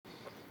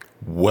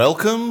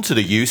Welcome to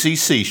the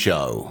UCC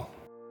Show.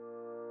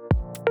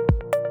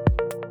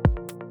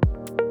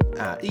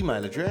 Our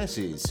email address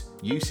is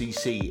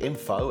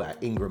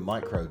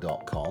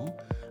uccinfo@ingrammicro.com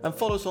and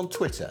follow us on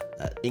Twitter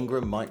at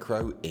Ingram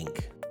Micro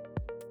Inc.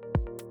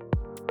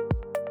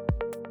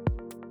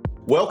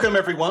 Welcome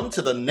everyone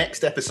to the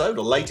next episode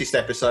or latest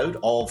episode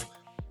of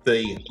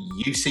the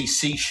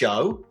UCC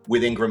Show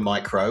with Ingram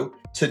Micro.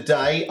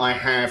 Today I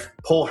have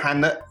Paul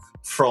Hamnett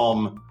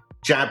from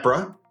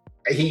Jabra.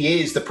 He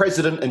is the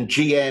president and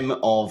GM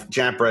of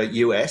Jabra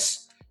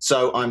US.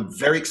 So I'm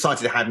very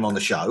excited to have him on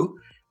the show.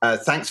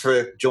 Thanks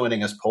for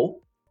joining us,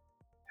 Paul.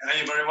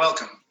 You're very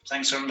welcome.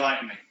 Thanks for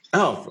inviting me.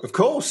 Oh, of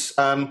course.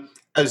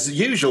 As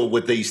usual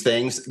with these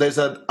things, there's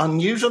an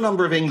unusual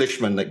number of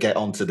Englishmen that get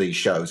onto these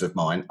shows of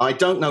mine. I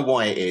don't know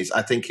why it is.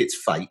 I think it's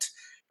fate.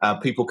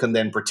 People can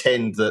then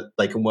pretend that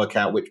they can work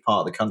out which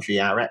part of the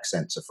country our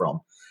accents are from.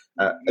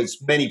 As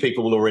many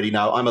people will already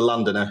know, I'm a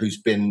Londoner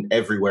who's been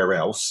everywhere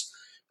else.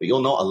 But you're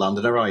not a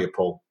Londoner, are you,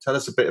 Paul? Tell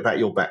us a bit about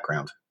your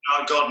background.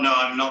 Oh, God, no,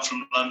 I'm not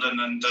from London,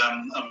 and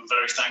I'm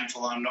very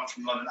thankful I'm not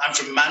from London. I'm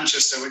from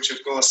Manchester, which, of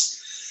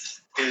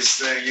course, is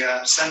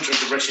the centre of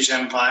the British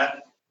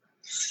Empire.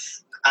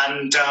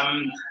 And,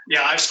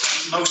 I've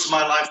spent most of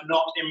my life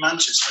not in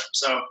Manchester.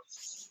 So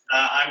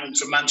I'm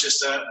from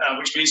Manchester,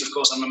 which means, of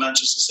course, I'm a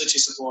Manchester City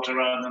supporter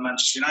rather than a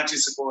Manchester United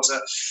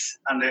supporter.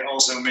 And it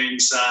also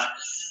means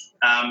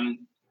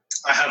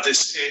I have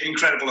this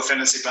incredible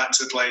affinity back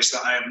to the place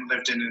that I haven't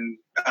lived in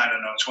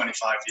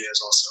 25 years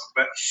or so.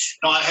 But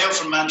no, I hail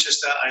from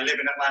Manchester. I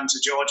live in Atlanta,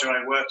 Georgia.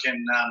 I work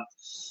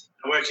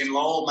in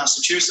Lowell,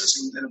 Massachusetts,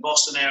 in the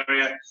Boston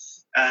area.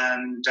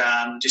 And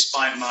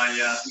despite my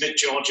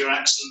mid-Georgia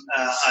accent,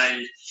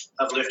 I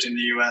have lived in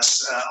the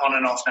US on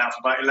and off now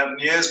for about 11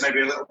 years, maybe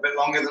a little bit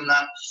longer than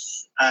that,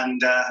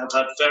 and have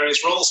had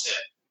various roles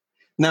here.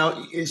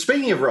 Now,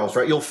 speaking of roles,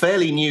 right, you're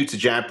fairly new to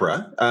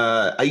Jabra,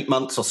 8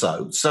 months or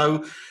so.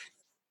 So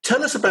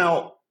tell us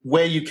about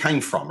where you came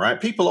from, right?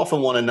 People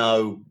often want to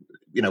know,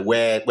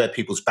 where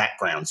people's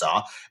backgrounds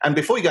are. And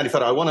before you go any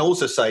further, I want to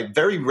also say,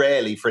 very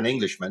rarely for an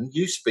Englishman,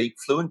 you speak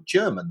fluent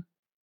German.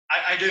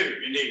 I do,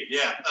 indeed,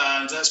 yeah.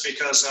 That's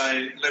because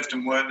I lived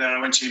and worked there.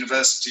 I went to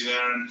university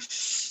there, and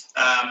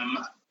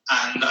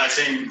I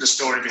think the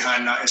story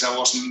behind that is I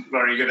wasn't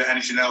very good at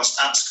anything else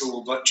at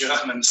school but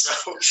German, so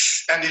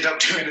ended up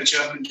doing a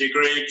German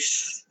degree.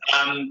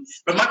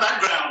 But my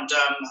background,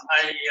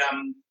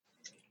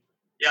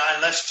 I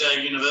left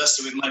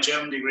university with my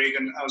German degree,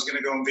 and I was going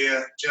to go and be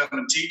a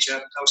German teacher.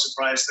 I was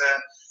surprised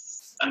there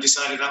and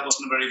decided that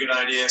wasn't a very good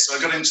idea. So I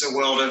got into the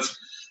world of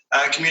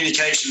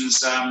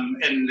communications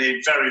in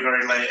the very,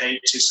 very late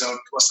 80s. So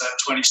what's that,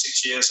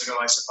 26 years ago,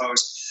 I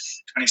suppose.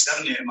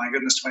 27 years, my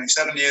goodness,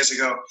 27 years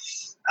ago,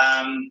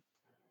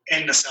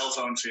 in the cell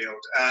phone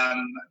field,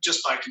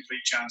 just by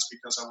complete chance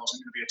because I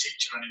wasn't going to be a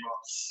teacher anymore,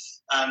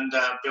 and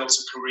built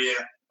a career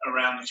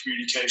around the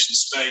communication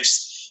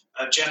space.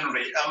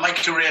 Generally, my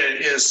career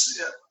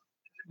is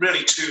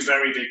really two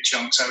very big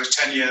chunks. I was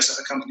 10 years at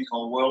a company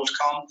called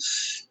WorldCom,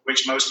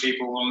 which most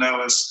people will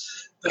know as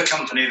the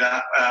company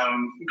that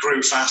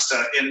grew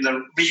faster in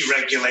the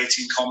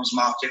re-regulating comms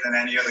market than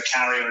any other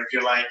carrier, if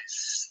you like,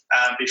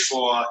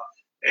 before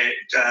it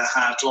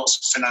had lots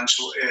of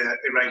financial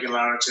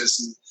irregularities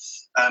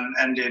and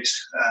ended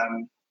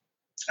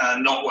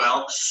not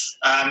well.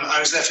 I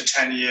was there for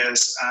 10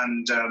 years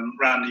and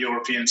ran the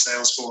European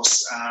sales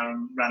force,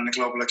 ran the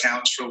global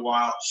accounts for a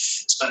while,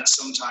 spent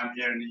some time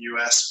here in the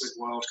US with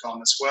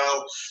WorldCom as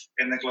well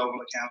in the global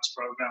accounts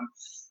program.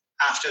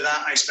 After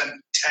that, I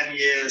spent 10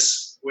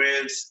 years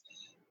with,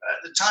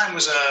 at the time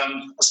was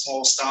a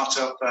small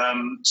startup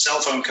cell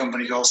phone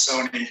company called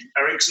Sony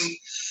Ericsson.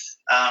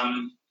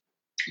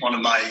 One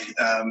of my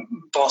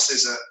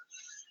bosses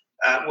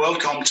at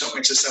WorldCom took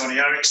me to Sony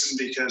Ericsson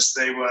because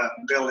they were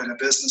building a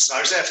business. So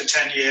I was there for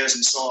 10 years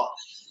and saw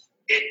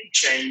it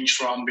change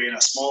from being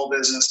a small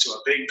business to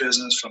a big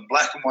business, from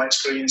black and white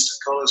screens to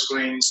color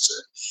screens to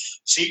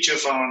feature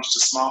phones to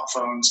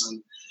smartphones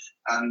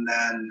and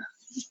then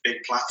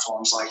big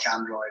platforms like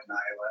Android and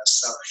iOS.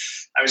 So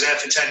I was there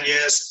for 10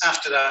 years.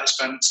 After that, I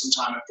spent some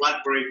time at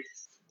BlackBerry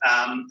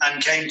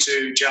and came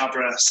to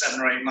Jabra 7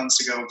 or 8 months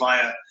ago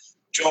via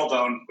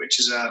Jawbone, which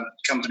is a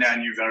company I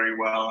knew very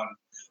well and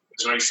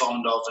was very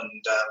fond of,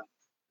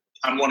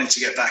 and wanted to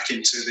get back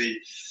into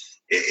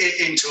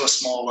a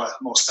smaller,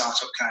 more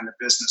startup kind of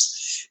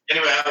business.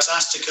 Anyway, I was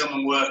asked to come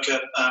and work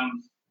at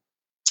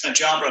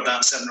Jabra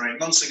about 7 or 8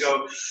 months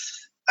ago,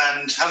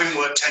 and having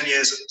worked 10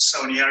 years at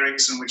Sony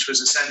Ericsson, which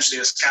was essentially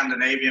a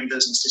Scandinavian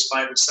business,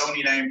 despite the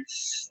Sony name,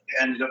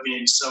 it ended up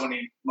being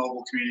Sony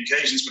Mobile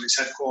Communications, but its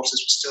headquarters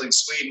was still in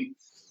Sweden.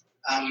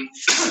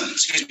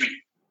 Excuse me.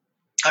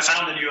 I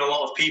found I knew a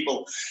lot of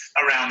people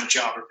around the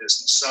Jabra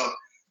business. So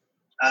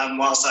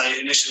whilst I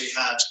initially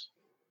had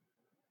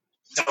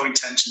no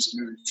intentions of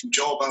moving from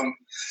Jawbone,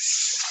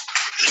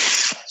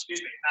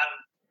 excuse me,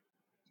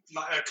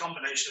 and a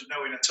combination of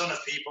knowing a ton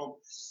of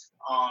people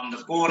on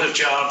the board of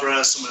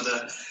Jabra, some of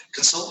the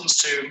consultants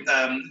to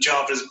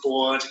Jabra's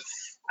board,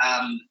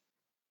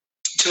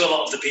 to a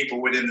lot of the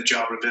people within the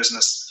Jabra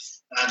business,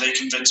 they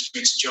convinced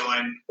me to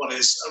join what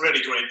is a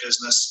really great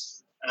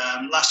business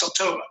last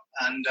October.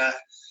 And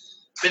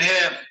been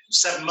here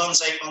 7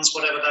 months, 8 months,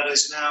 whatever that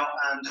is now,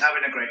 and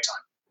having a great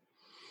time.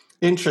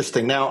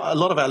 Interesting. Now, a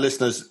lot of our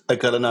listeners are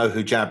going to know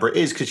who Jabra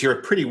is because you're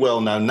a pretty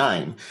well-known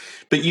name,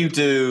 but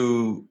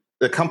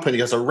the company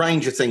does a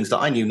range of things that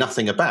I knew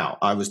nothing about.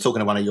 I was talking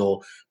to one of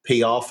your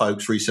PR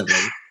folks recently,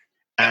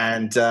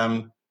 and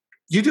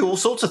you do all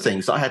sorts of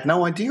things that I had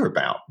no idea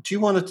about. Do you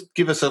want to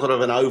give us a sort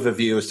of an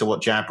overview as to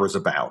what Jabra is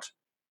about?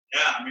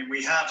 Yeah, I mean,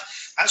 we have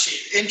actually,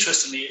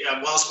 interestingly,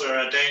 whilst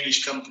we're a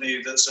Danish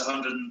company that's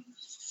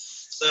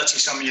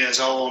 130-some years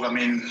old, I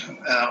mean,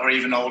 or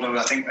even older,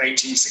 I think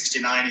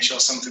 1869-ish or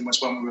something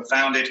was when we were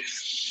founded,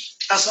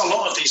 as a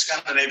lot of these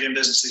Scandinavian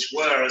businesses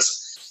were, as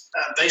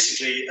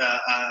basically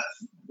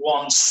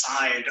one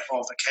side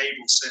of a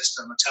cable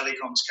system, a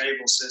telecoms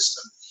cable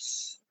system,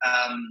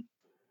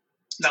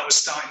 that was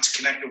starting to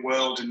connect the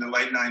world in the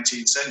late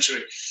 19th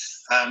century,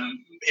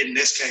 in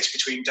this case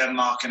between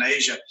Denmark and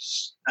Asia.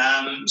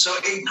 So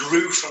it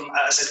grew from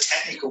as a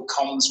technical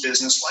comms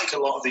business, like a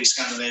lot of these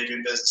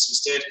Scandinavian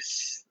businesses did,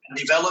 and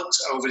developed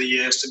over the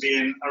years to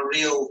being a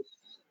real,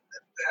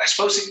 I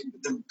suppose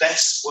the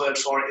best word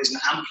for it is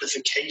an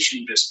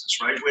amplification business,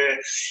 right? Where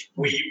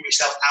we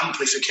sell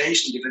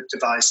amplification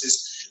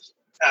devices.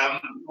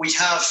 We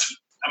have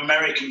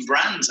American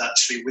brands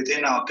actually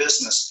within our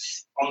business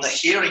on the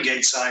hearing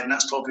aid side, and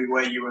that's probably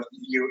where you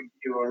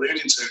were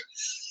alluding to.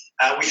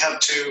 We have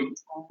two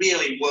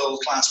really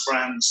world-class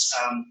brands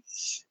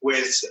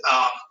with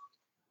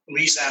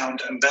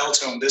ReSound and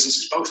Beltone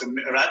businesses. Both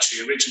are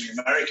actually originally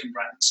American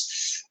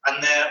brands,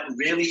 and they're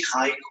really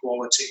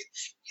high-quality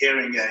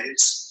hearing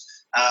aids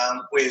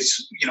with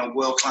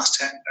world-class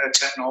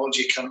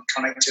technology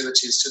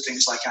connectivities to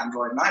things like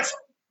Android and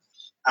iPhone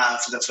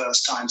for the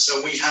first time.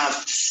 So we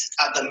have,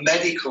 at the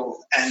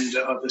medical end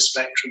of the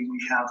spectrum,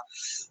 we have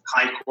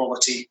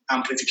high-quality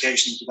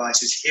amplification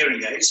devices,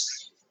 hearing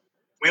aids.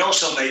 We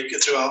also make,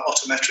 through our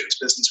Autometrics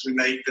business, we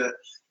make the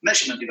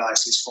measurement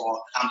devices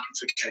for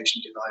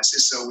amplification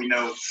devices. So we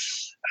know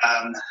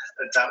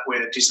that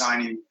we're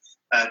designing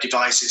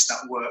devices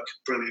that work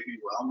brilliantly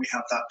well, and we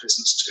have that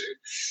business too.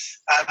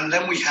 And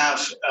then we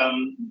have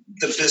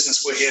the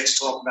business we're here to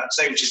talk about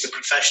today, which is the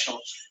professional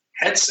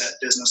headset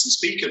business and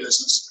speaker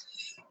business,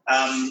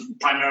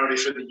 primarily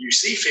for the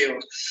UC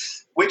field,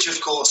 which of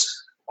course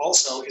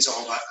also is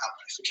all about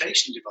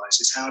amplification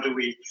devices. How do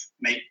we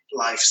make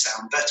life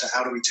sound better?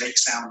 How do we take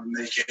sound and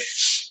make it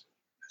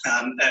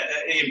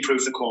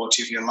improve the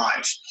quality of your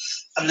life?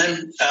 And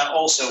then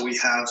also we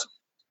have,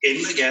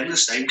 in again the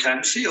same kind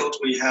of field,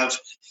 we have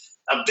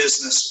a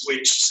business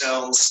which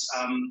sells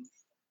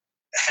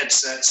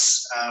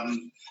headsets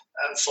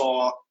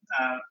for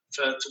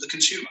the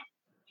consumer.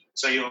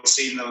 So you'll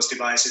see those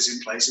devices in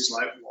places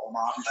like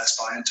Walmart and Best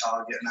Buy and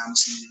Target and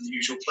Amazon and the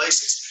usual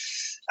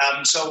places.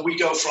 So we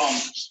go from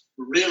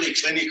really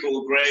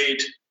clinical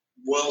grade,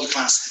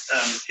 world-class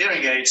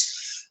hearing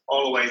aids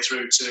all the way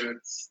through to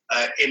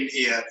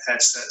in-ear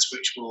headsets,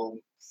 which will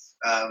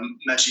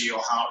measure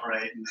your heart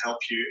rate and help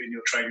you in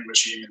your training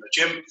regime in the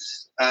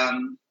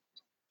gym,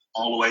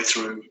 all the way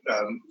through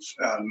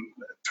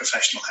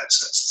professional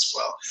headsets as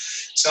well.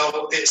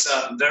 So it's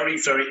a very,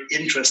 very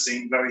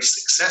interesting, very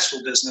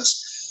successful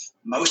business,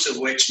 most of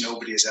which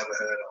nobody has ever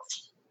heard of.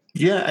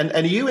 Yeah, and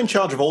are you in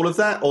charge of all of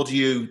that, or do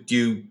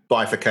you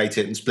bifurcate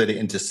it and split it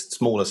into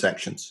smaller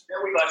sections? Yeah,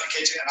 we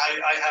bifurcate it,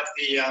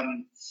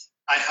 and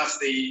I have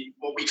the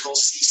what we call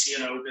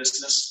CCNO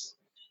business.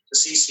 The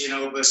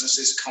CCNO business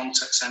is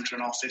contact center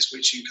and office,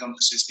 which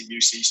encompasses the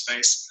UC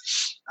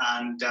space,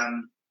 and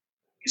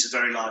is a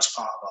very large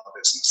part of our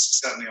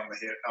business, certainly on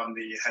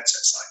the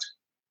headset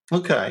side.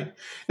 Okay,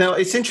 now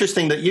it's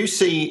interesting that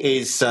UC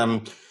is.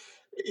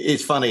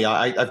 It's funny.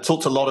 I've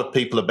talked to a lot of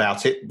people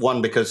about it.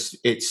 One, because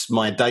it's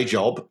my day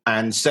job,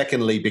 and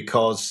secondly,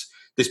 because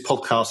this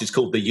podcast is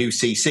called the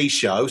UCC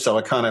Show, so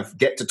I kind of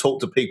get to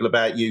talk to people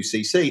about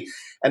UCC.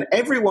 And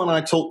everyone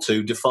I talk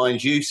to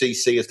defines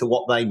UCC as to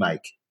what they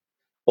make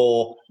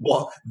or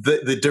what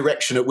the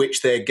direction at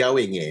which they're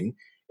going in.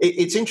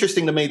 It's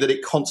interesting to me that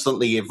it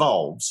constantly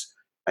evolves.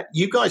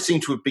 You guys seem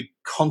to have been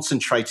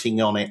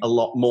concentrating on it a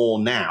lot more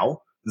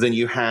now than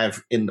you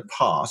have in the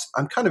past.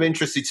 I'm kind of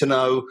interested to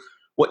know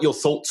what your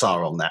thoughts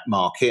are on that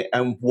market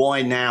and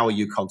why now are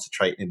you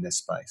concentrating in this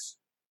space?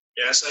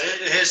 Yeah, so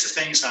here's the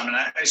thing, Simon.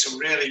 It's a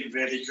really,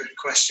 really good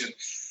question.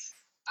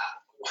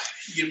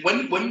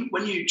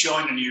 When you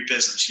join a new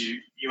business,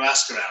 you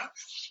ask around,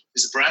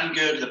 is the brand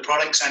good? Are the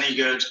products any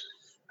good?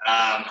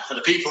 Are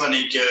the people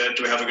any good?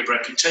 Do we have a good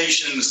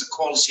reputation? Is the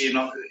quality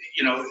enough?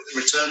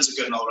 Returns are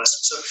good and all the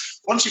rest. So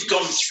once you've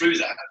gone through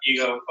that, you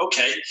go,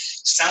 okay,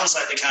 sounds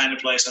like the kind of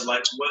place I'd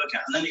like to work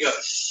at. And then you go,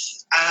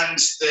 and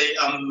they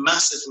are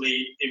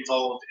massively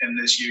involved in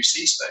this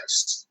UC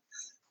space.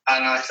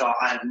 And I thought,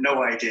 I had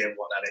no idea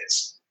what that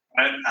is.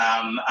 Right?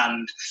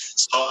 And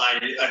so I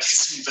did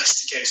some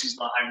investigations,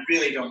 but I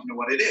really don't know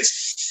what it is.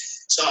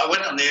 So I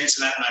went on the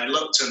internet and I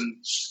looked, and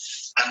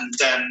And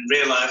then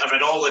I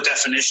read all the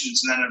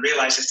definitions, and then I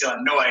realized I still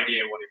had no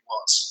idea what it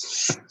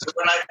was.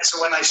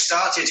 So when I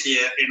started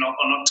here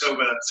on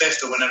October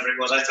 5th or whenever it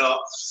was, I thought,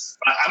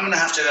 I'm gonna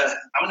have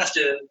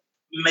to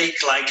make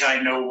like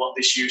I know what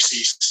this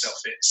UC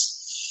stuff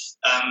is.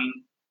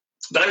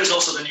 But I was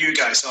also the new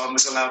guy, so I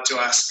was allowed to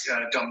ask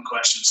dumb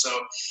questions. So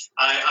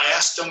I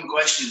asked dumb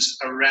questions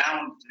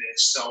around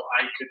this so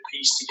I could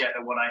piece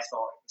together what I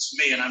thought it was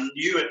me. And I'm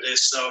new at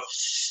this, so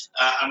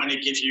I'm going to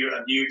give you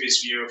a newbie's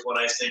view of what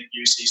I think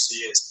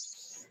UCC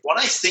is. What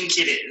I think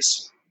it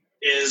is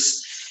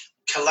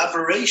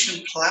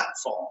collaboration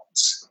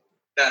platforms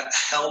that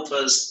help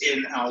us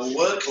in our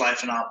work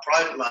life and our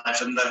private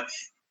life, and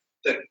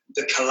the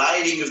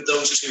colliding of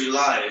those two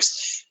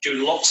lives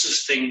do lots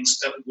of things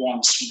at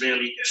once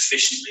really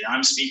efficiently.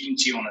 I'm speaking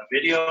to you on a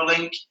video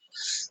link.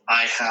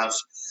 I have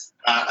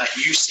a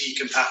UC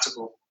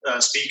compatible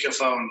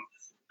speakerphone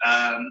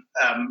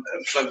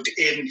plugged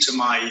into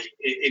my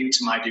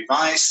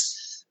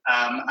device,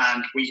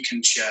 and we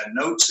can share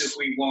notes if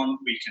we want.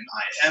 We can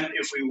IM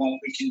if we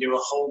want. We can do a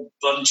whole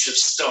bunch of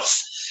stuff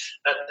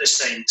at the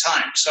same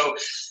time. So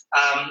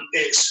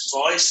it's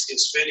voice,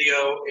 it's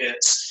video,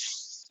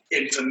 it's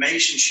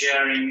information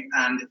sharing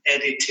and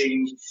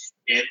editing,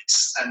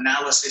 it's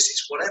analysis,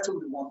 it's whatever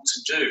we want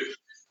to do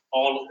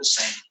all at the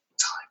same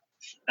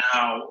time.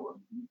 Now,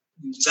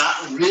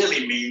 that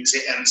really means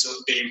it ends up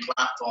being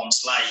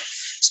platforms like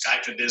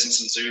Skype for Business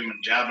and Zoom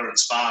and Jabber and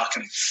Spark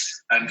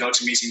and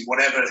GoToMeeting,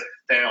 whatever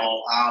they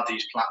all are,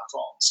 these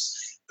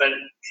platforms. But,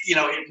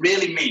 it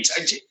really means,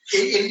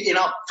 in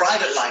our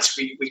private lives,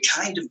 we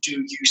kind of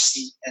do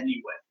UC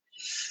anyway.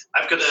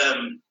 I've got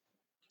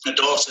a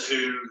daughter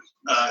who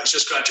is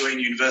just graduating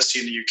university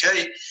in the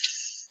UK,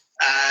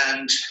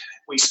 and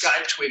we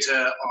Skyped with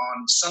her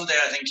on Sunday,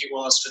 I think it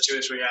was, for 2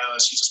 or 3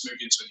 hours. She just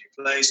moved into a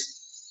new place.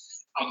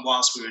 And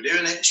whilst we were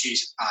doing it,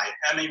 she's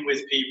IMing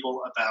with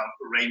people about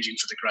arranging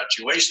for the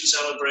graduation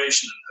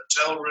celebration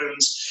and hotel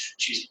rooms.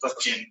 She's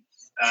booking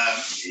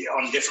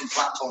on different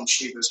platforms.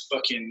 She was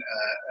booking,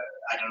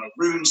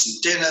 rooms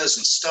and dinners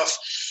and stuff.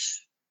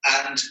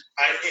 And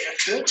it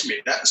occurred to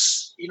me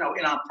that's, in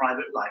our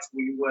private life,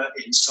 we were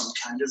in some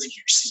kind of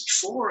UC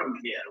forum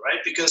here, right?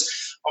 Because,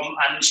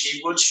 and she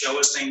would show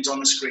us things on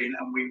the screen,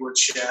 and we would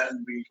share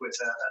and read with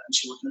her, and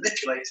she would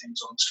manipulate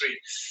things on the screen.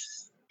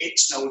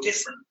 It's no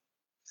different.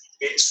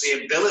 It's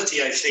the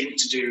ability, I think,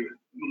 to do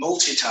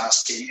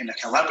multitasking in a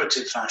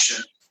collaborative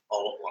fashion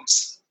all at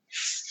once.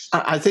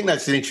 I think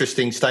that's an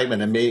interesting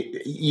statement. And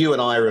you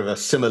and I are of a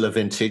similar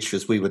vintage,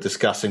 as we were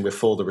discussing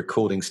before the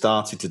recording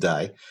started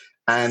today.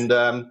 And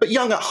but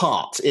young at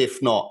heart,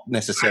 if not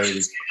necessarily.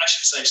 I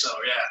should say so,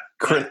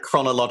 yeah.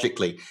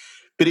 Chronologically.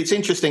 But it's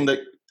interesting that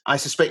I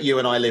suspect you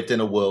and I lived in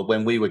a world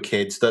when we were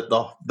kids that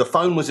the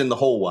phone was in the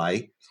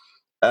hallway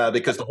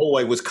because the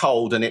hallway was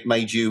cold and it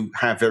made you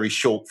have very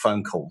short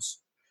phone calls.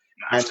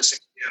 After 6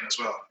 p.m. as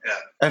well, yeah.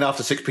 And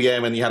after 6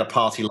 p.m. and you had a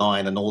party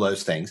line and all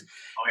those things.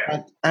 Oh,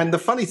 yeah. And the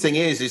funny thing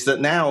is that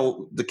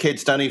now the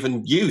kids don't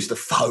even use the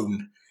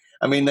phone.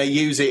 I mean, they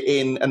use it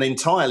in an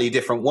entirely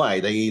different way.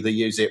 They either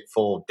use it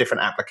for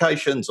different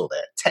applications, or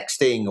they're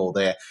texting, or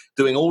they're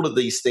doing all of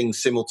these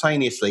things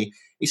simultaneously.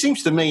 It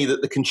seems to me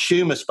that the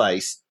consumer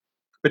space,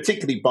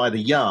 particularly by the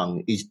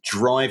young, is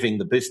driving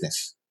the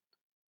business.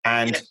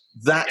 And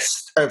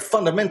that's a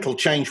fundamental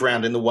change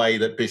around in the way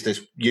that business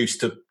used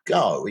to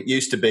go. It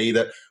used to be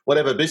that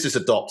whatever business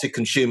adopted,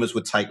 consumers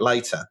would take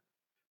later.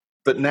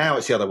 But now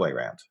it's the other way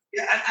around.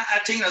 Yeah, I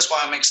think that's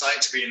why I'm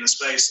excited to be in the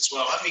space as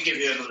well. Let me give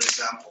you another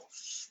example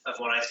of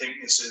what I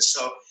think this is.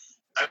 So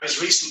I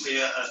was recently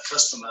a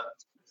customer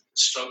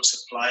stroke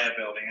supplier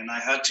building, and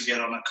I had to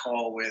get on a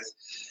call with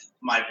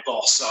my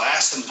boss. So I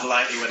asked them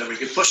politely whether we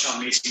could push our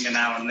meeting an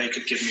hour and they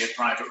could give me a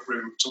private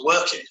room to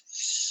work in,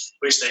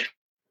 which they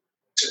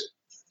did.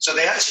 So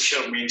they actually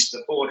showed me into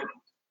the boardroom.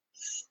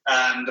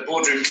 And the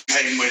boardroom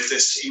came with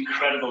this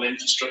incredible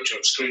infrastructure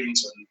of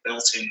screens and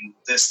built-in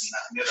this and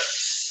that and the other.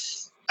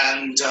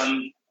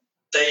 And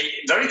they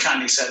very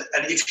kindly said,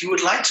 and if you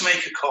would like to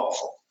make a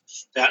call,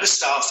 they had a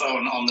star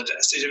phone on the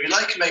desk. They said, if you'd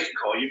like to make a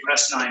call, you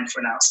press 9 for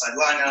an outside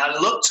line. And I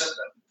looked at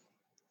them,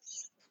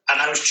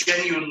 and I was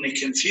genuinely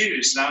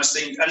confused. And I was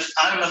thinking, and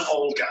I'm an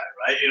old guy,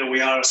 right? We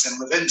are a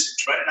similar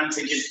vintage, right? And I'm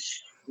thinking,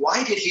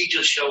 why did he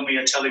just show me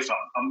a telephone?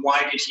 And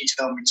why did he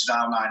tell me to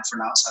dial 9 for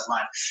an outside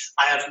line?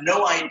 I have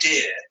no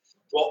idea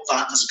what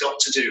that has got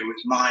to do with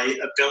my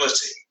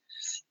ability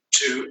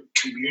to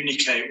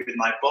communicate with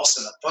my boss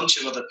and a bunch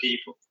of other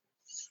people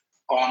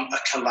on a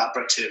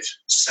collaborative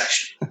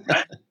session,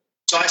 right?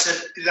 So I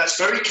said, that's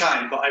very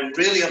kind, but I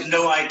really have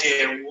no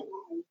idea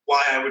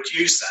why I would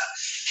use that.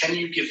 Can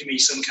you give me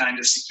some kind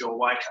of secure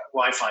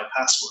Wi-Fi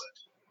password?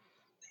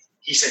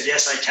 He said,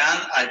 yes, I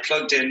can. I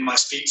plugged in my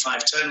Speak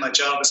 510, my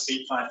Java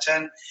Speak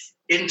 510,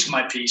 into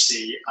my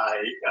PC.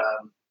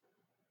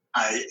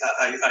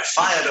 I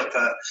fired up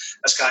a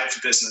Skype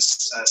for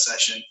Business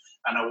session,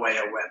 and away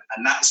I went.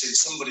 And that's in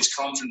somebody's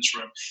conference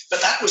room.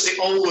 But that was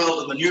the old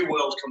world and the new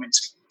world coming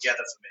together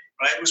for me,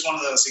 right? It was one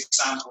of those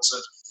examples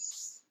of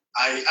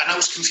I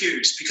was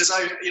confused because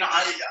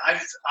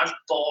I've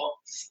bought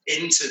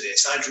into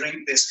this. I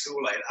drink this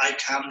Kool-Aid. I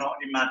cannot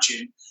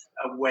imagine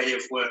a way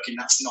of working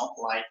that's not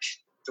like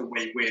the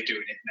way we're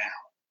doing it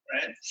now,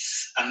 right?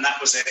 And that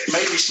was it. It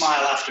made me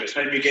smile afterwards.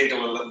 Made me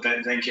giggle a little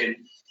bit, thinking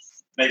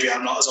maybe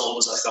I'm not as old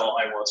as I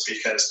thought I was,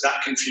 because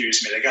that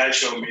confused me. The guy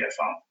showed me a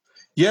phone.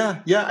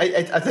 Yeah.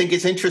 I think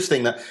it's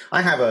interesting that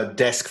I have a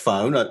desk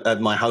phone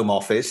at my home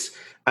office,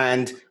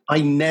 and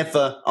I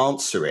never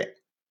answer it.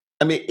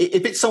 I mean,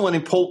 if it's someone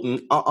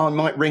important, I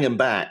might ring them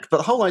back. But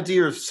the whole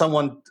idea of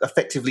someone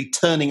effectively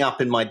turning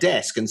up in my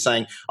desk and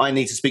saying, I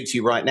need to speak to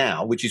you right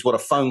now, which is what a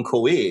phone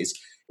call is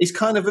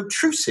kind of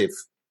obtrusive.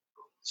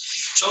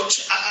 So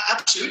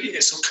absolutely.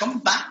 So come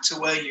back to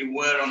where you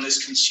were on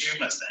this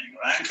consumer thing,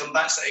 right? And come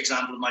back to that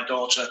example of my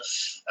daughter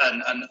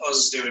and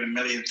us doing a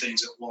million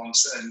things at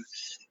once and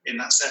in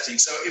that setting.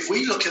 So if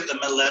we look at the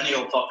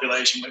millennial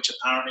population, which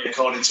apparently,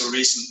 according to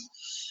recent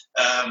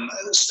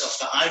stuff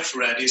that I've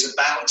read, is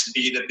about to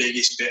be the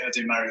biggest bit of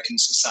the American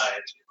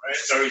society, right?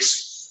 Very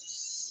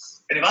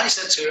soon. And if I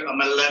said to a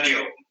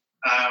millennial,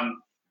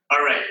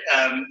 all right,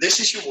 this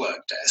is your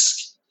work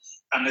desk,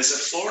 and there's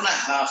a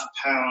 4.5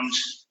 pound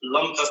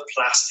lump of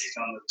plastic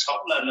on the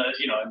top,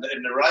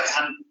 in the right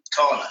hand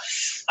corner,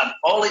 and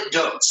all it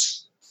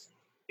does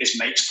is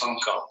makes phone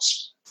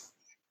calls,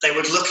 they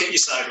would look at you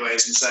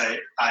sideways and say,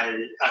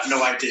 I have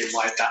no idea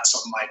why that's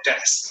on my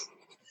desk.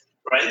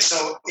 Right,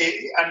 so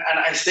and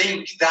I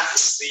think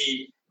that's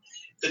the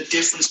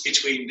difference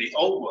between the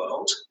old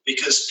world,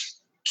 because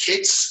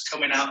kids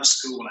coming out of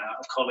school now, out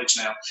of college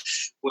now,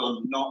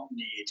 will not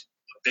need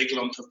a big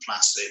lump of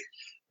plastic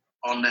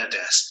on their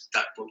desk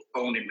that will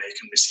only make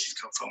and receive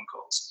phone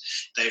calls.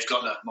 They've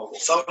got a mobile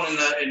phone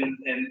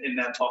in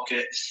their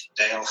pocket.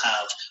 They'll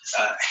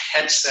have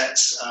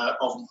headsets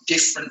of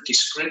different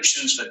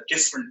descriptions for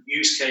different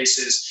use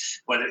cases,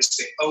 whether it's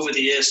the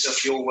over-the-ear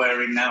stuff you're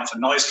wearing now for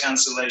noise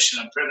cancellation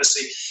and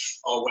privacy,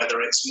 or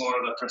whether it's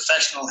more of a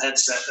professional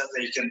headset that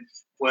they can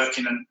work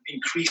in an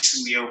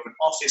increasingly open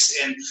office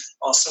in,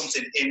 or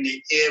something in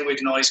the ear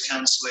with noise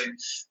cancelling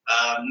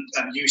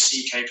and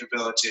UC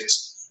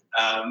capabilities.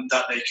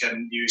 That they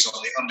can use on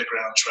the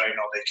underground train,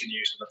 or they can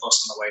use on the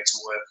bus on the way to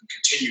work and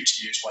continue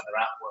to use when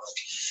they're at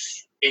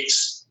work.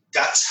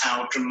 That's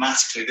how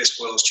dramatically this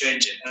world's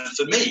changing. And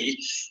for me,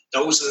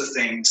 those are the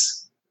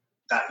things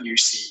that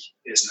UC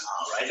is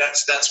now, right?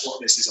 That's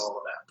what this is all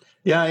about.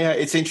 Yeah,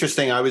 it's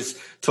interesting. I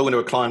was talking to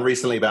a client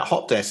recently about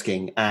hot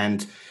desking,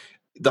 and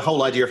the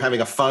whole idea of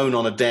having a phone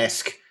on a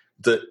desk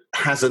that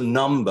has a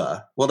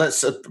number. Well,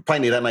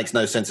 plainly that makes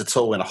no sense at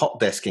all in a hot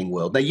desking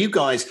world. Now, you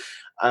guys,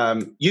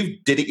 you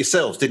did it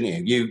yourselves, didn't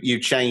you? You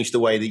changed the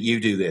way that you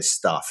do this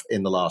stuff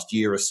in the last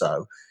year or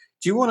so.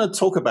 Do you want to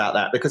talk about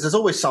that? Because there's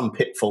always some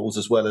pitfalls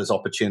as well as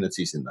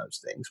opportunities in those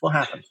things. What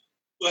happened?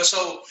 Well,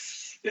 so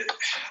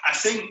I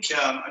think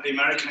the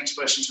American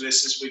expression for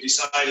this is we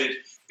decided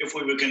if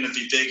we were going to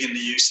be big in the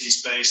UC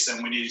space,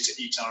 then we needed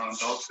to eat our own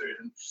dog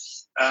food.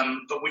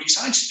 But we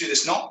decided to do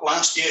this not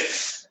last year.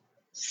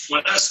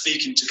 When I was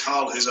speaking to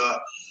Carl, who's our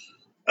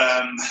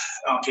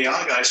PR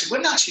guy, I said,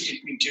 when actually did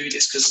we do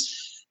this? Because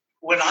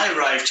when I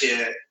arrived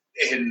here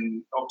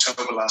in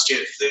October last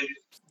year,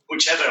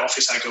 whichever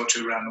office I go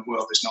to around the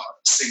world, there's not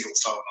a single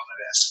phone on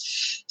the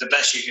desk. The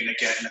best you're going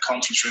to get in a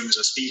conference room is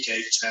a Speak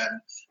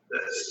 810,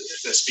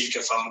 the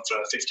speakerphone for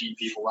 15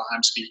 people that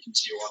I'm speaking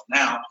to you on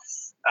now.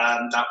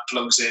 That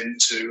plugs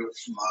into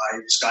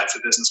my Skype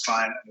for Business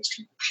client and is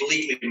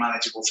completely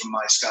manageable from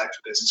my Skype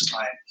for Business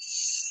client.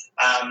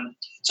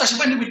 So I said,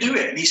 when did we do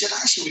it? And he said,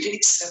 actually, we did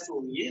it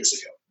several years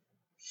ago.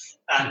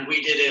 And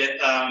we did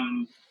it...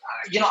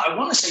 I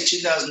want to say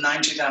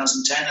 2009,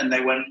 2010, and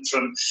they went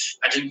from,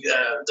 I think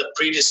the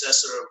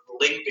predecessor of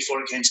Link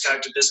before it came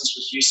Skype to Business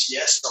was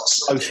UCS or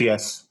something.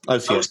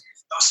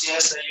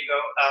 OCS, there you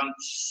go.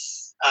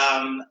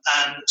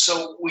 And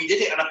so we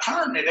did it, and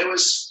apparently there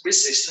was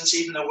resistance,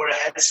 even though we're a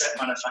headset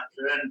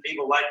manufacturer, and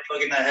people like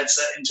plugging their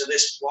headset into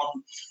this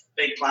one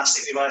big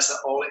plastic device that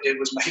all it did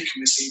was make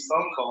and receive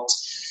phone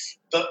calls.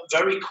 But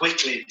very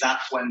quickly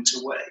that went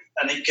away,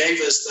 and it gave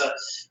us the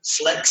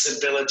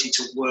flexibility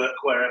to work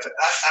wherever.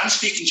 I'm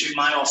speaking to you in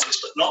my office,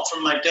 but not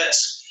from my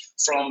desk,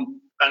 from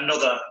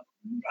another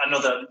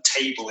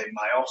table in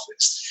my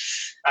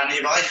office. And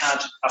if I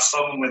had a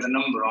phone with a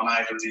number on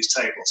either of these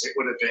tables, it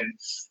would have been,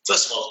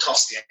 first of all,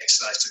 costly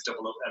exercise to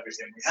double up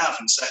everything we have,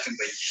 and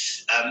secondly,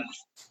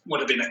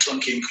 would have been a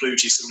clunky and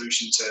kludgy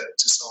solution to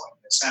sorting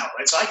this out.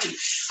 Right, so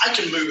I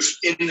can move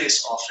in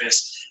this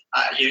office.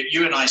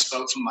 You and I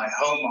spoke from my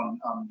home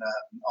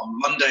on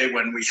Monday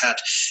when we had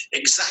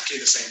exactly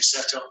the same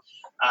setup.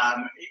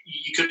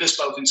 You could have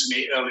spoken to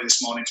me early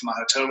this morning from my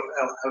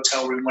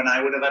hotel room when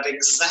I would have had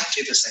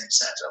exactly the same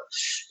setup.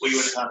 We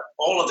would have had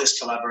all of this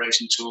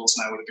collaboration tools,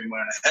 and I would have been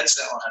wearing a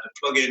headset or had a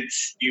plug-in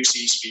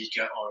UC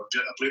speaker or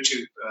a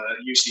Bluetooth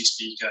UC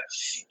speaker.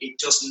 It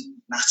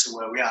doesn't matter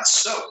where we are.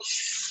 So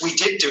we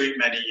did do it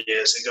many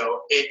years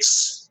ago.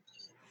 It's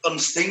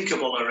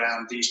unthinkable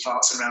around these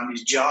parts, around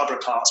these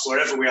Jabra parts,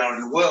 wherever we are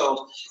in the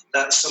world,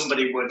 that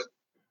somebody would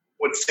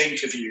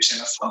think of using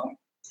a phone.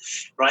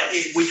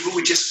 right?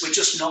 We're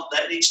just not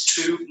there. It's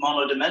too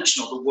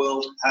monodimensional. The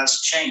world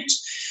has changed.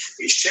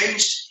 It's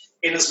changed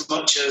in as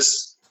much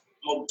as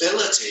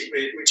mobility,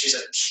 which is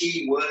a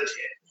key word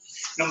here.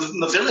 You know,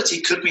 mobility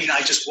could mean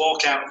I just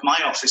walk out of my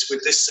office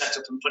with this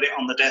setup and put it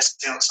on the desk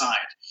outside,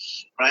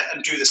 right,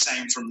 and do the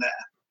same from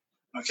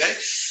there. Okay,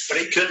 but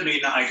it could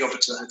mean that I go over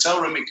to the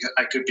hotel room.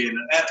 I could be in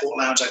an airport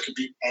lounge. I could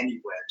be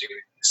anywhere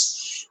doing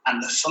this,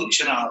 and the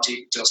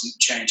functionality doesn't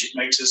change. It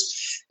makes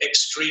us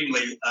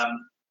extremely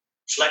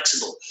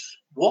flexible.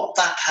 What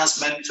that has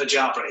meant for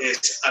Jabra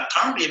is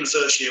apparently in the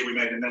first year we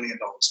made $1 million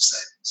of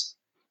savings.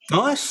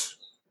 Nice.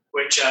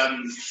 Which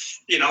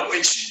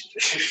which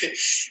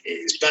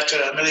is better,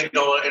 $1 million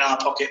in our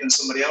pocket than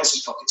somebody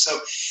else's pocket. So,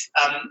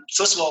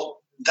 first of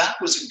all, that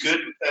was a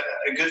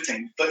good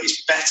thing, but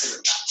it's better than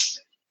that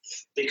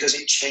because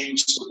it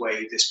changed the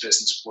way this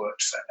business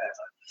worked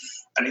forever.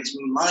 And it's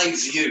my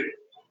view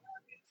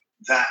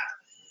that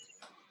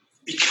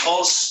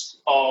because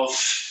of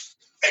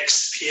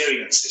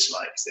experiences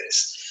like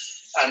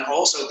this, and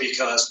also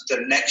because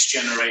the next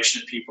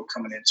generation of people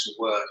coming into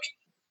work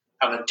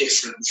have a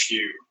different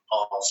view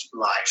of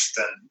life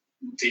than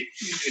the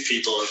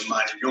people of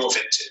mine and your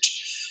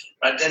vintage,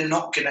 right? They're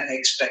not going to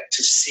expect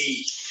to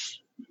see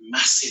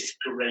massive,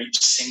 great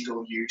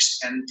single-use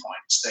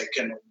endpoints. They're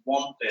going to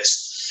want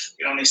this,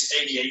 in this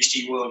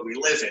ADHD world we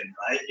live in,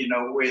 right?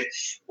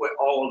 We're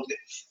all.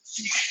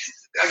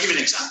 I'll give you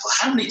an example.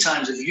 How many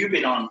times have you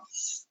been on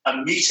a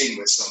meeting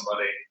with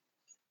somebody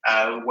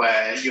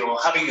where you're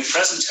having a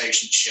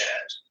presentation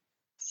shared,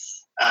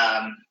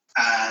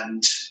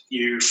 and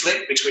you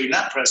flick between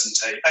that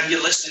presentation, and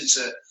you're listening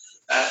to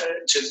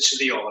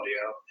the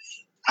audio,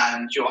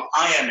 and you're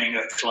IMing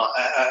a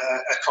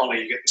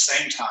colleague at the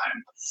same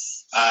time,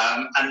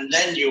 and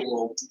then you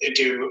will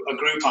do a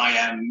group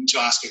IM to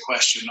ask a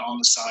question on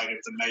the side of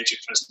the major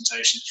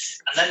presentation,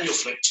 and then you'll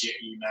flick to your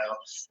email,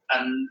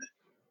 and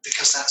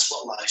because that's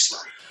what life's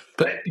like.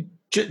 But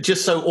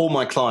just so all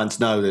my clients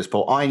know this,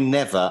 Paul, I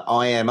never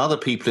IM other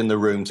people in the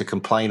room to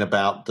complain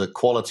about the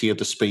quality of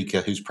the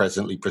speaker who's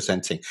presently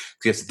presenting,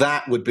 because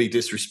that would be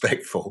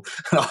disrespectful.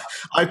 But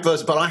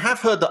I have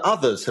heard that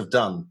others have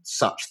done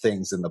such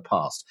things in the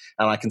past,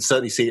 and I can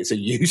certainly see it's a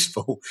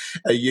useful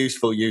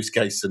use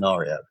case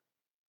scenario.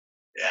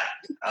 Yeah.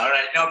 All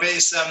right. No, but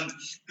it's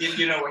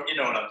you know what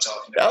I'm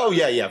talking about. Oh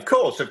yeah, of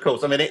course.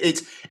 I mean,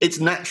 it's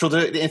natural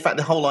to. In fact,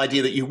 the whole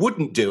idea that you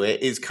wouldn't do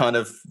it is kind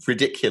of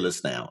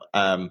ridiculous now.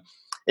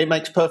 It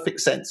makes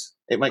perfect sense.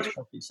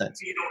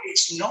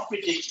 It's not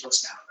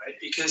ridiculous now, right?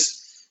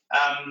 Because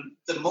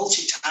the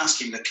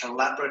multitasking, the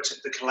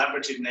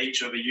collaborative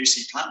nature of a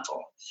UC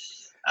platform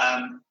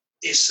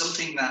is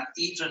something that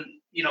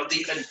even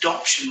the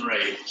adoption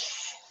rate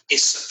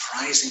is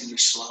surprisingly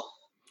slow.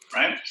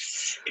 Right,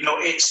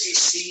 it's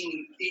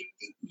seen.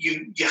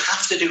 You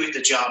have to do it the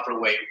Jabra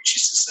way, which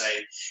is to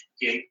say,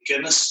 you're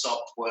gonna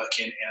stop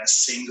working in a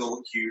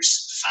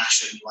single-use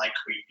fashion like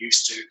we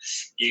used to.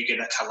 You're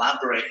gonna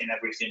collaborate in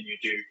everything you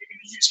do. You're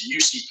gonna use a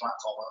UC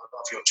platform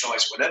of your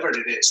choice, whatever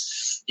it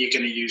is. You're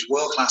gonna use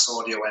world-class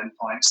audio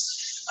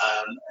endpoints,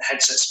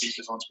 headset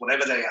speakerphones,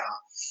 whatever they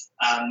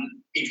are.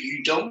 If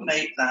you don't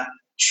make that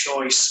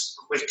choice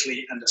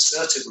quickly and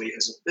assertively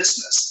as a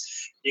business,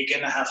 you're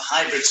going to have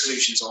hybrid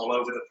solutions all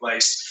over the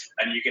place,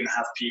 and you're going to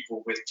have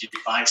people with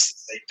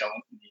devices they don't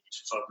need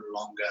for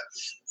longer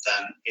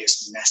than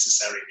is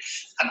necessary.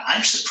 And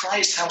I'm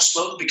surprised how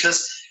slow,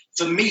 because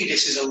for me,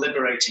 this is a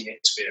liberating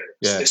experience.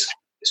 Yeah. This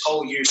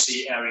whole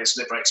UC area is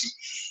liberating.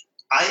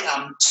 I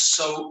am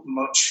so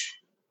much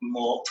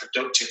more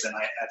productive than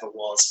I ever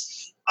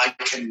was. I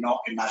cannot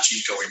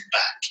imagine going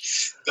back.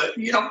 But,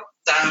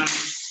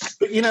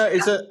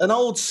 an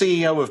old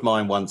CEO of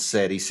mine once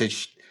said, he said,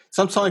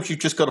 sometimes you've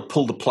just got to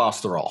pull the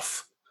plaster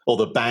off, or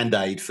the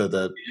Band-Aid for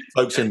the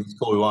folks in the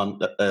call who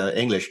aren't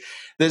English.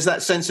 There's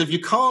that sense of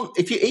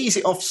if you ease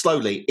it off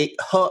slowly, it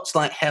hurts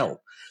like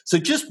hell. So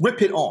just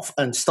rip it off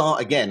and start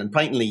again. And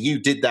patently you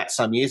did that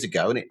some years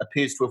ago, and it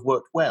appears to have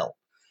worked well.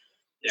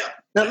 Yeah.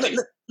 Now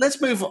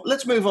let's move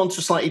on to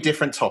a slightly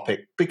different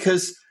topic,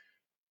 because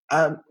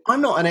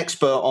I'm not an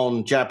expert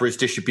on Jabra's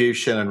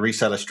distribution and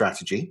reseller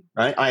strategy.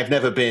 Right? I have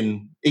never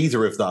been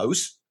either of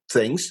those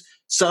things.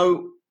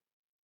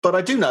 But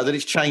I do know that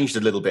it's changed a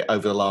little bit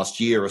over the last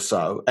year or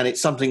so, and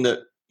it's something that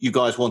you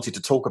guys wanted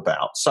to talk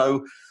about.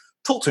 So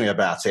talk to me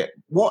about it.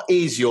 What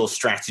is your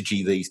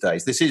strategy these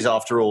days? This is,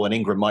 after all, an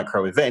Ingram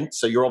Micro event,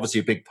 so you're obviously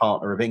a big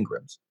partner of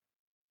Ingram's.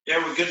 Yeah,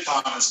 we're good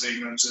partners of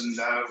Ingram's, and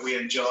we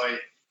enjoy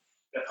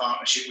the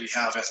partnership we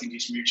have. I think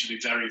it's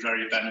mutually very,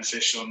 very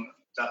beneficial. And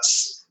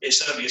it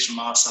certainly is from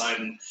our side,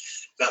 and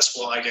that's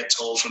what I get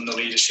told from the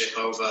leadership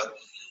over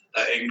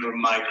Ingram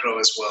Micro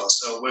as well.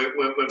 So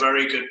we're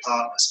very good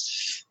partners.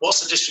 What's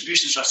the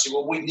distribution strategy?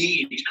 Well, we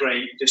need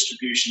great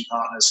distribution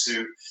partners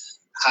who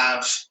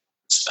have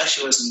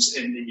specialisms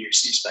in the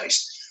UC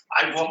space.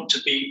 I want to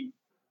be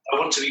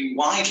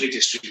widely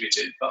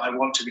distributed, but I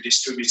want to be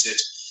distributed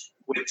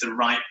with the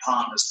right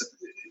partners.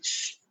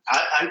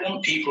 I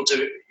want people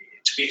to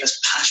be as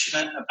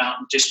passionate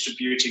about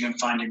distributing and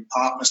finding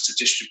partners to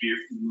distribute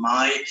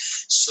my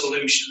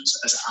solutions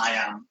as I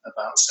am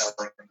about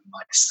selling them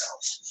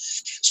myself.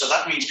 So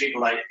that means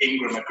people like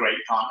Ingram are great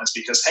partners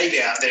because, hey,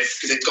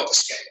 they've got the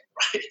scale,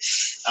 right?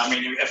 I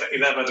mean, if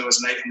ever there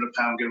was an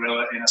 800-pound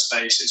gorilla in a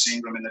space, it's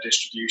Ingram in the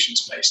distribution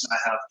space. And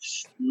I have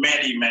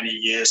many, many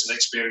years of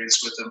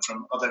experience with them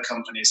from other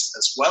companies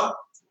as well.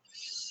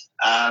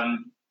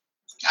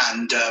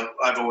 And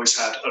I've always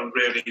had a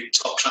really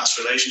top-class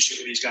relationship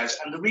with these guys.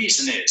 And the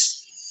reason is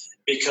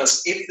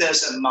because if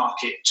there's a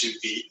market to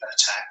be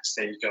attacked,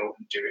 they go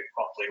and do it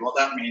properly. What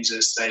that means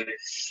is they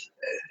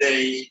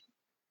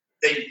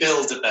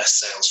build the best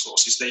sales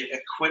forces. They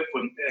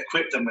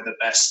equip them with the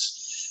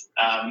best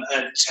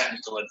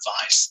technical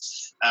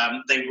advice.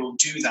 They will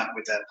do that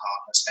with their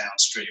partners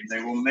downstream.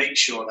 They will make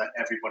sure that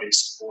everybody's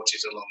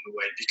supported along the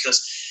way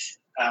because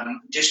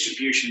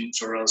distribution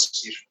for us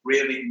is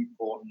really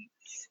important.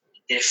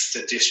 If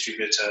the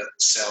distributor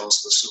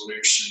sells the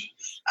solution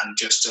and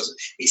just does,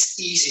 it's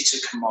easy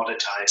to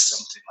commoditize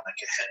something like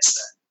a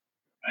headset,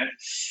 right?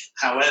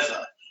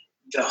 However,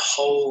 the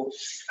whole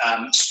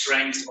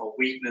strength or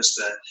weakness,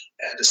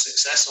 the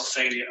success or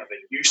failure of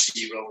a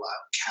UC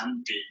rollout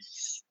can be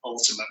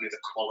ultimately the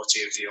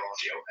quality of the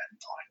audio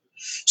endpoint.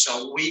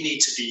 So we need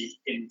to be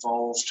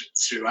involved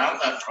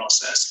throughout that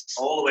process,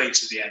 all the way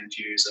to the end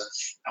user,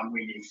 and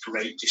we need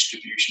great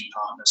distribution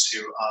partners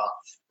who are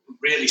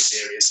really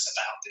serious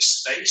about this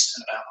space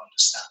and about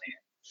understanding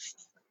it.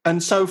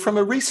 And so from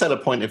a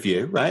reseller point of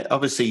view, right,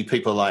 obviously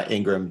people like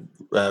Ingram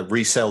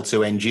resell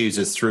to end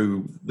users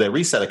through their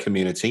reseller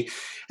community.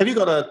 Have you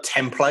got a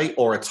template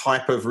or a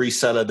type of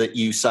reseller that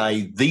you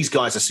say, these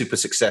guys are super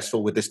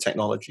successful with this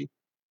technology?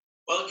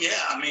 Well, yeah,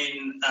 I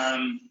mean,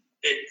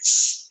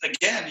 it's,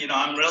 again,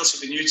 I'm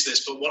relatively new to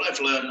this, but what I've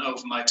learned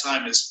over my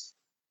time is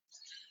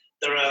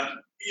there are,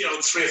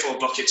 3 or 4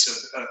 buckets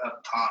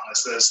of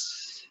partners. There's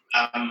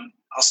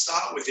I'll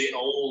start with the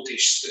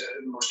oldish,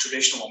 most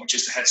traditional one, which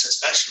is the headset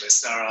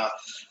specialists. There are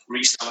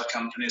reseller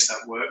companies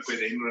that work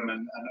with Ingram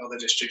and other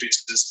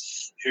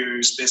distributors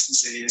whose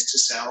business it is to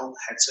sell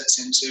headsets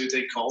into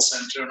the call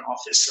center and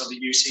office of the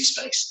UC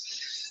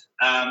space.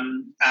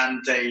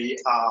 And they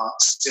are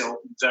still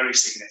very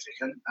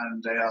significant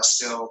and they are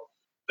still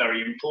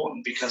very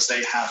important because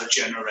they have a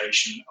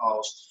generation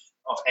of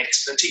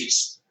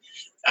expertise.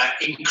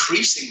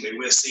 Increasingly,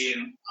 we're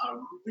seeing a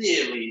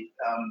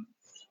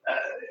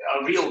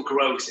real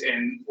growth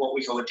in what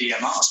we call the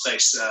DMR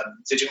space,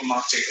 digital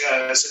marketing,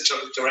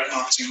 direct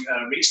marketing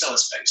reseller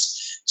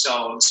space.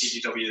 So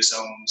CDW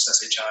Zones,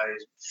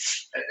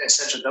 SHI,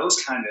 etc.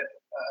 Those kind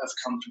of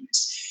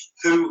companies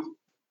who,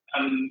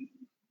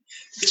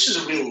 this was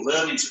a real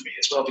learning for me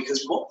as well,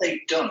 because what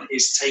they've done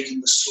is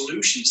taken the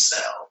solution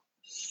sell,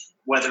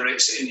 whether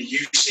it's in the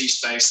UC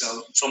space,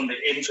 so from the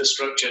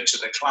infrastructure to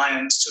the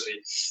clients to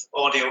the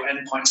audio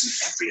endpoints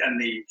and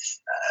the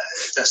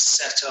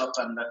setup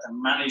and the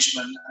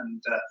management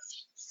and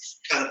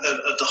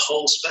of the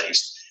whole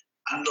space.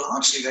 And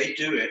largely they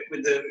do it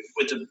with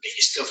the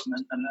biggest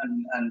government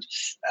and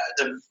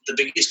the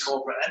biggest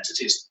corporate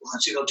entities.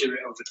 Largely they'll do it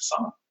over the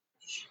phone,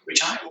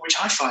 which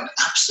I find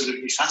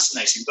absolutely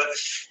fascinating.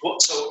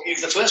 But so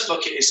if the first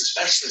bucket is the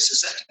specialists,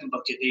 the second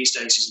bucket these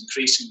days is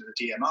increasingly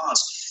the DMRs.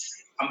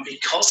 And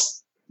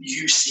because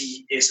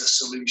UC is a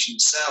solution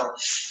sell,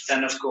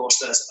 then of course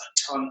there's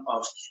a ton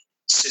of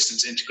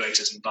systems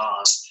integrators and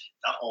VARs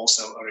that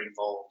also are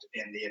involved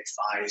in the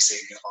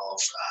advising of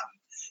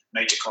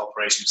major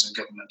corporations and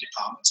government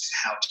departments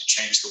in how to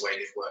change the way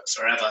they work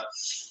forever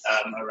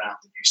around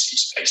the UC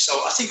space. So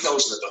I think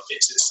those are the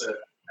buckets. It's the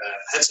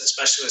headset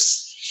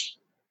specialists,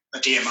 the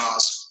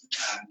DMRs,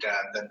 and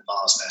then the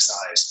VARs and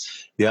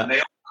SIs. Yeah. And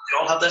they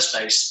all have their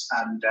space,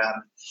 and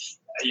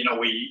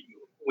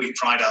we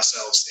pride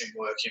ourselves in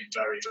working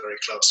very, very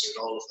closely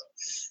with all of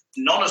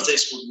them. None of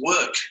this would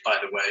work, by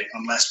the way,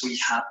 unless we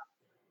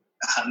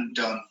hadn't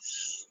done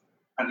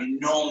an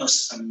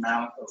enormous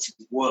amount of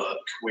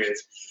work with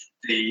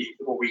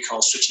what we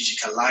call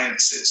strategic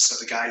alliances, so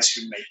the guys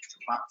who make the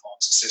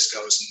platforms, the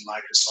Cisco's and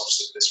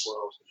Microsoft's of this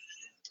world.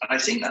 And I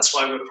think that's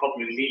why we're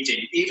probably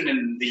leading, even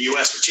in the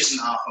US, which isn't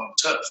our home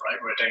turf, right?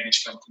 We're a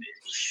Danish company.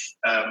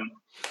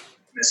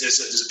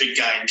 There's a big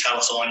guy in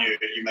California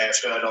that you may have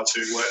heard of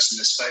who works in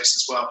this space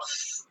as well.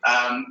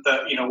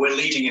 But, we're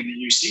leading in the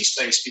UC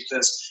space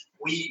because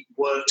we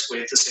worked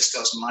with the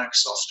Cisco's and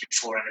Microsofts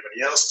before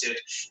anybody else did,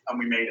 and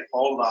we made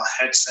all of our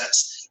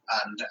headsets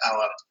and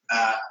our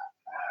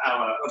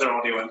other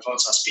audio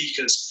inputs, our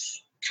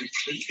speakers,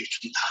 completely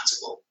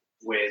compatible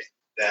with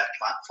their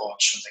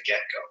platforms from the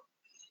get-go.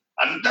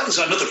 And that was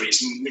another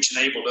reason which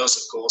enabled us,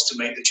 of course, to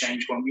make the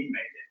change when we made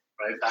it,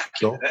 right, back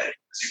in the day,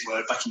 as it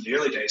were, back in the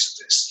early days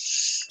of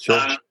this.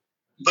 Sure.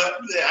 But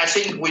I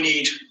think we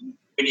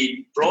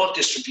need broad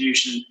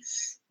distribution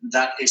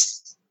that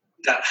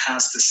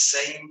has the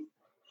same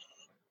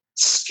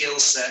skill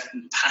set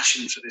and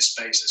passion for this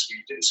space as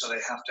we do. So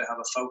they have to have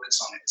a focus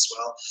on it as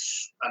well.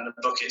 And the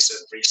buckets of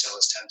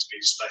resellers tend to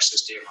be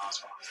specialist DMRs.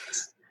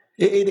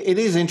 It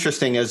is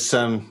interesting, as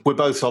we're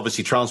both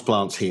obviously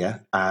transplants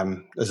here.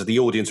 As the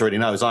audience already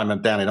knows,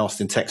 I'm down in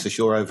Austin, Texas.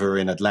 You're over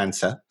in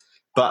Atlanta,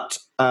 but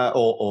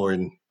or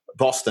in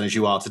Boston, as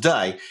you are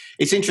today.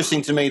 It's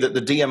interesting to me that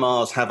the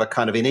DMRs have a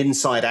kind of an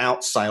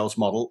inside-out sales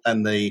model,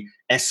 and the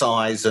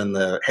SIs and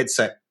the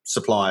headset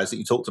suppliers that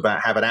you talked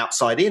about have an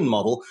outside-in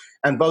model,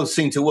 and both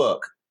seem to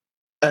work.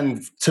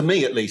 And to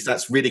me, at least,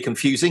 that's really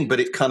confusing, but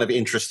it's kind of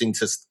interesting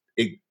to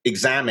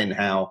examine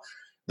how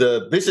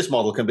the business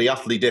model can be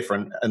utterly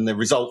different and the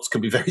results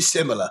can be very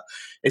similar.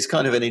 It's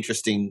kind of an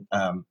interesting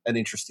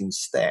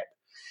step.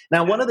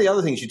 Now, one of the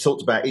other things you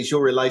talked about is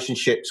your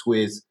relationships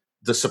with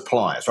the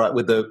suppliers, right?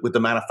 With the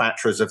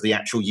manufacturers of the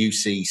actual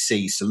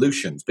UCC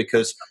solutions,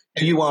 because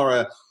you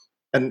are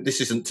and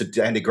this isn't to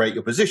denigrate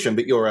your position,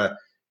 but you're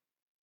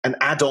an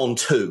add-on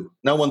to.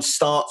 No one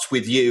starts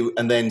with you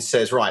and then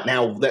says, right,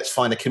 now let's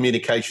find a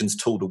communications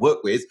tool to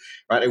work with,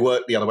 right? They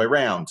work the other way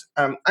around,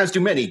 as do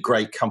many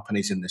great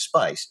companies in this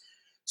space.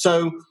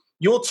 So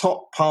your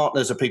top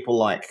partners are people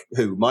like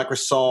who?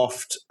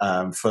 Microsoft,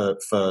 for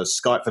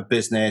Skype for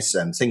Business,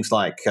 and things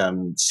like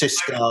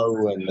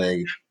Cisco and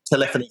the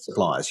telephony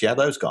suppliers. Yeah,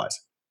 those guys.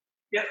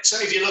 Yeah, so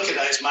if you look at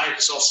that, it's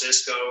Microsoft,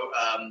 Cisco,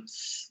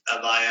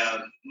 via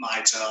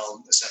Mitel,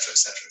 et cetera, et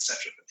cetera, et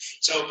cetera.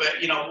 So, but,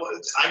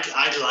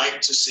 I'd like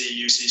to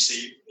see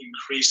UCC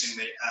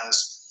increasingly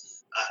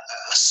as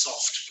a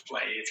soft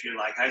play, if you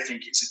like. I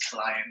think it's a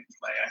client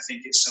play. I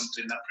think it's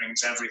something that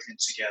brings everything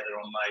together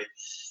on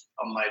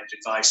my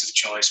device of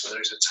choice, whether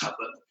it's a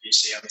tablet, a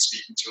PC I'm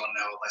speaking to on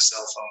now, or my cell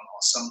phone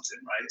or something,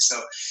 right?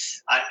 So,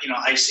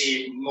 I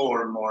see it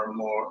more and more and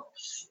more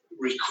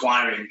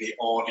requiring the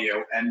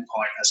audio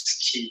endpoint as a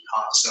key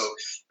part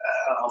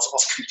of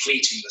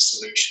completing the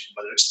solution,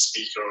 whether it's a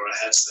speaker or a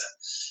headset.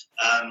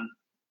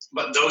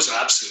 But those are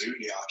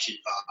absolutely our key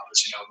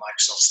partners,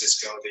 Microsoft,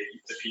 Cisco,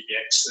 the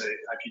PBX, the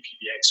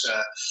IPPBX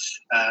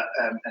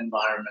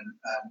environment,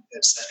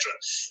 etc.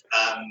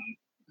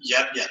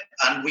 Yeah.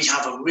 And we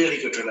have a really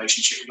good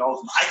relationship with all of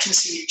them. I can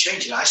see it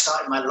changing. I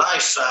started my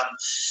life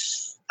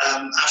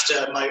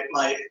after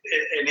my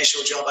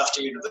initial job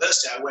after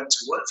university. I went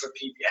to work for a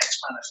PBX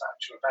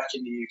manufacturer back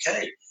in the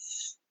UK.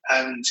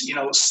 And,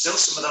 still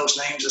some of those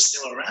names are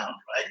still around,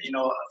 right?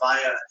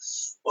 Avaya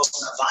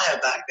wasn't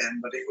Avaya back then,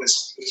 but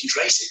we can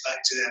trace it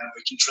back to then.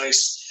 We can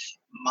trace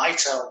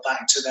Mitel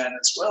back to then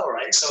as well,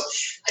 right? So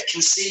I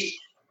can see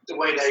the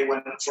way they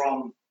went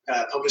from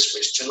public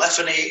switch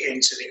telephony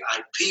into the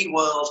IP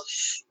world.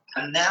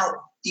 And now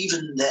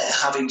even they're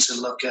having to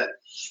look at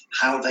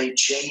how they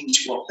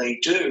change what they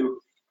do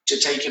to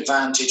take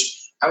advantage.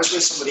 I was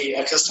with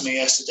a customer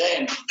yesterday,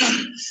 and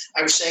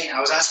I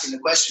was asking the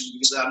question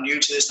because I'm new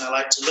to this and I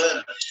like to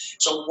learn.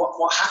 So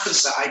what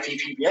happens to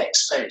IPPBX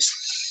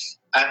space?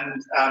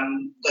 And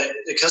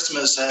the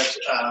customer said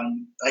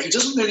he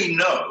doesn't really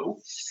know,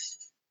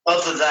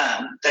 other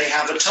than they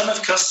have a ton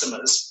of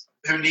customers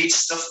who need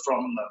stuff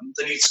from them.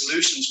 They need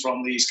solutions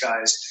from these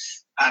guys,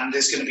 and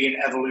there's going to be an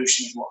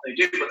evolution of what they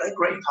do. But they're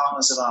great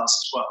partners of ours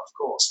as well, of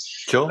course.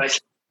 Sure. But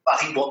I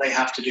think what they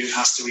have to do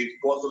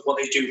what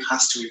they do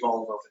has to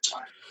evolve over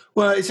time.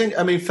 Well,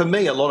 for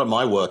me, a lot of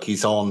my work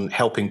is on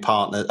helping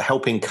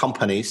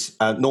companies,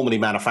 normally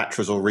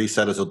manufacturers or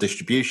resellers or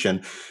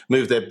distribution,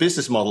 move their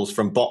business models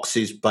from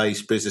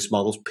boxes-based business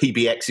models,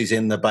 PBXs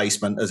in the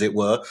basement, as it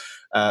were,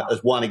 as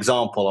one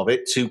example of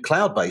it, to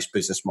cloud-based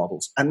business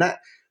models. And that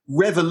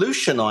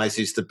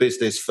revolutionizes the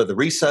business for the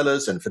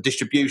resellers and for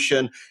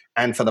distribution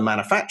and for the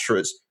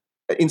manufacturers.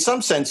 In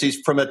some senses,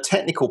 from a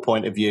technical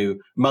point of view,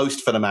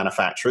 most for the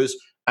manufacturers,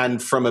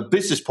 and from a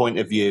business point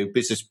of view,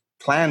 business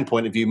plan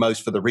point of view,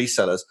 most for the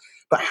resellers.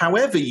 But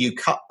however you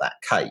cut that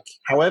cake,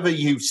 however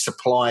you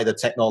supply the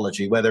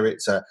technology, whether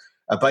it's a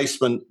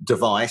basement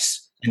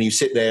device and you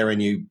sit there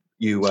and you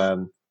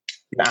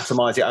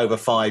atomize it over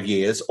 5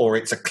 years, or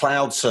it's a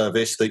cloud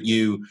service that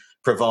you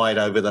provide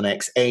over the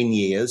next N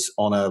years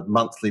on a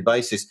monthly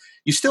basis,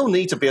 you still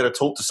need to be able to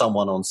talk to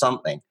someone on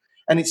something.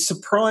 And it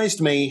surprised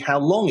me how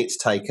long it's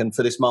taken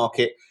for this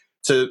market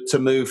to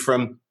move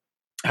from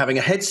having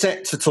a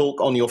headset to talk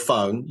on your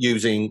phone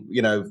using,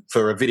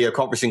 for a video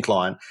conferencing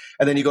client,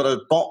 and then you've got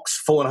a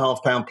box,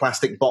 £4.5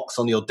 plastic box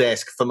on your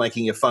desk for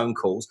making your phone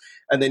calls,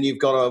 and then you've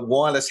got a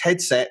wireless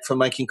headset for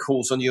making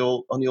calls on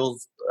your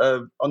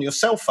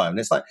cell phone.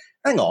 It's like,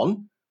 hang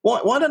on,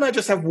 why don't I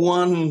just have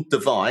one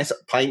device?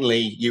 Plainly,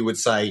 you would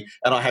say,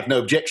 and I have no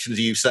objection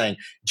to you saying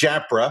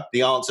Jabra.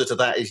 The answer to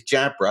that is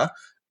Jabra.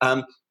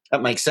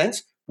 That makes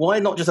sense. Why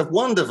not just have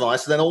one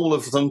device and then all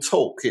of them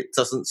talk? It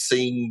doesn't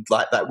seem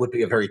like that would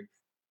be a very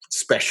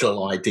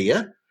special idea.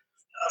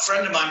 A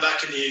friend of mine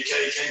back in the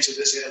UK came to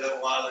visit a little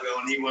while ago,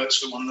 and he works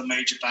for one of the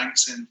major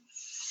banks in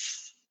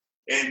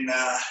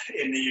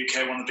the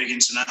UK, one of the big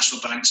international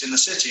banks in the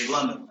city of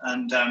London.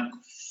 And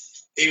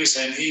he was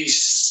saying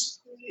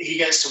he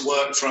gets to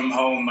work from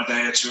home a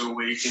day or two a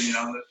week, and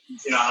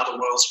how the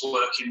world's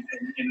working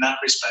in that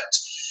respect.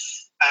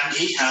 And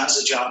he has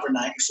a Jabra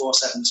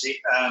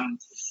 9470.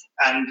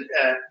 And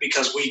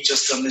because we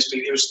just done this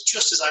big, it was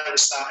just as I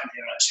was starting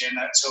here actually,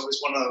 and so it was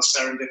one of those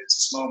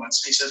serendipitous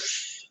moments. And he said,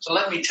 So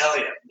let me tell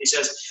you, he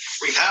says,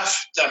 we have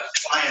the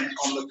client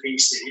on the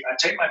PC. I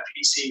take my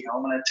PC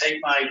home and I take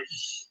my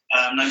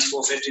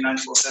 9450,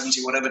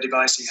 9470, whatever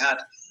device he had.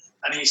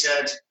 And he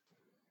said,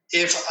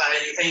 and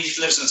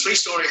he lives in a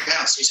 3-story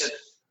house. He said,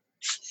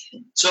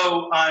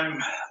 so I'm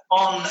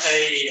on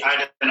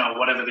I don't know,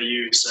 whatever they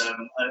use,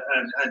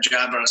 a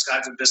Jabra, a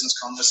Skype for Business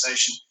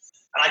conversation.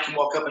 And I can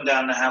walk up and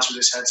down the house with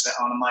this headset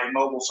on, and my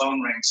mobile phone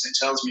rings. And it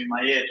tells me in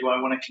my ear, do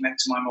I want to connect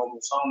to my mobile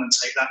phone and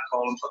take that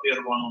call and put the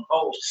other one on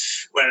hold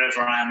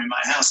wherever I am in my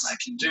house? And I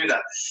can do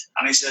that.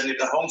 And he said, if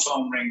the home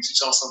phone rings,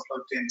 it's also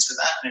plugged into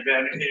that.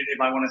 And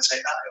if I want to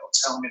take that, it'll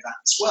tell me that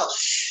as well.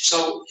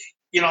 So,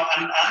 and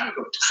I would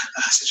go,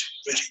 I said,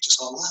 really, does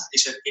all that? He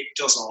said, it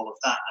does all of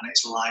that, and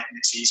it's light and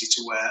it's easy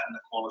to wear, and the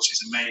quality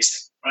is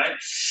amazing, right?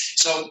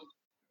 So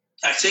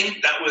I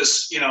think that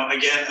was,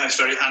 again, that's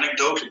very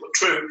anecdotal but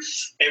true.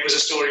 It was a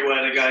story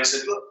where the guy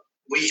said, look,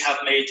 we have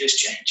made this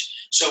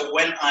change. So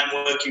when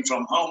I'm working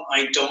from home,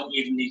 I don't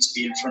even need to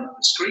be in front of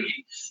the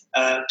screen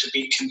to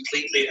be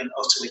completely and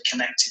utterly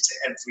connected to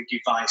every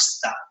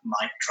device that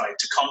might try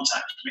to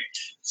contact me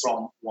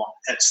from one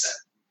headset.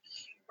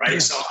 Right. Yeah.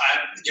 So,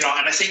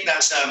 and I think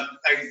that's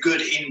a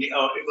good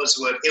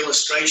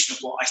illustration of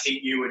what I think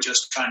you were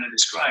just trying to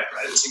describe.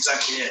 Right. That's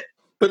exactly it.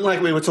 But like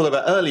we were talking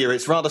about earlier,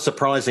 it's rather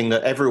surprising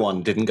that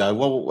everyone didn't go,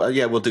 well,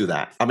 yeah, we'll do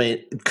that. I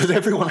mean, because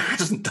everyone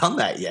hasn't done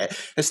that yet.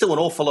 There's still an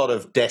awful lot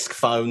of desk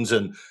phones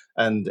and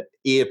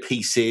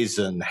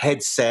earpieces and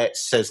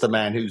headsets, says the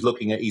man who's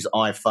looking at his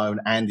iPhone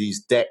and his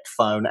deck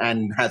phone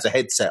and has a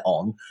headset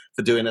on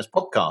for doing this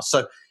podcast.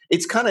 So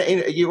it's kind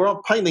of, you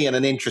are plainly in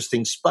an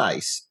interesting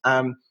space.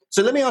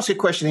 So let me ask you a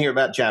question here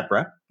about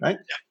Jabra, right?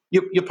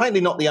 Yeah. You're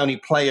plainly not the only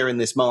player in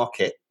this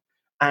market.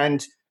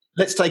 And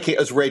let's take it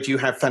as read, you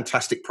have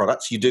fantastic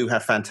products. You do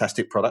have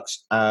fantastic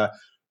products. But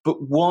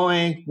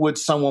why would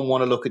someone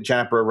want to look at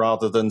Jabra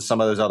rather than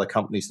some of those other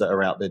companies that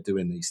are out there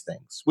doing these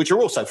things, which are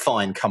also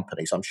fine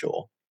companies, I'm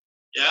sure?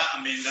 Yeah,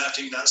 I mean, I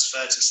think that's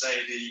fair to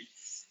say. The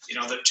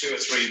 2 or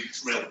 3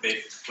 real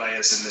big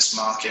players in this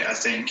market, I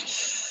think,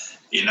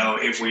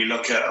 if we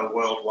look at a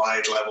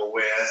worldwide level,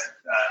 we're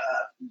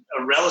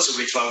a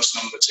relatively close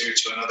number 2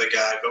 to another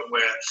guy, but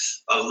we're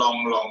a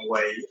long, long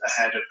way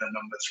ahead of the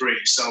number 3.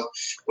 So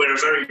we're a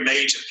very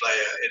major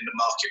player in the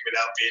market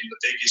without being the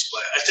biggest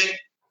player. I think,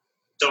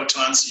 though, to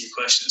answer your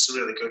question, it's a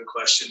really good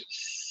question.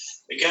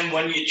 Again,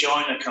 when you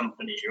join a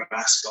company, you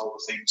ask all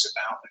the things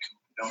about the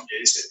company, don't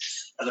you?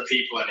 Are the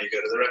people any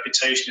good? Are the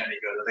reputation any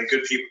good? Are they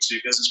good people to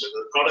do business with?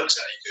 Are the products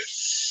any good?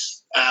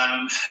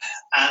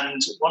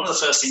 And one of the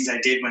first things I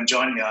did when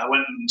joining it, I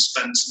went and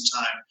spent some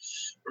time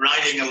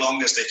riding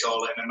along, as they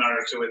call it in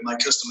America, with my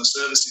customer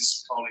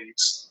services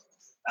colleagues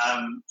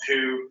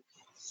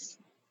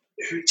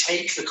who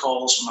take the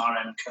calls from our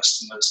end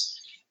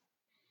customers.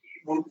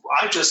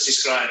 I just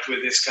described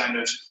with this kind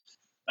of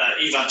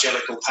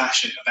evangelical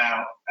passion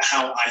about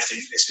how I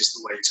think this is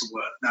the way to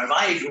work. Now, if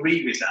I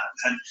agree with that,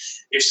 and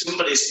if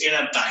somebody's in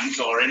a bank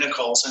or in a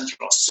call center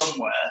or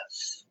somewhere,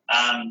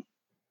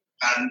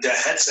 and their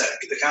headset,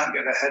 they can't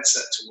get their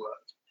headset to work,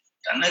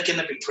 then they're going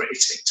to be pretty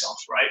ticked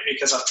off, right?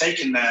 Because I've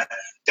taken their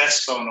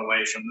desk phone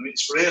away from them.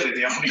 It's really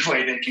the only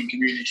way they can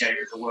communicate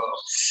with the world.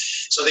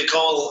 So they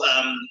call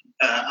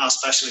our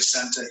specialist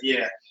center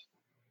here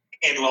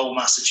in Lowell,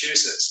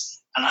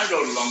 Massachusetts. And I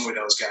rode along with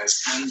those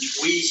guys. And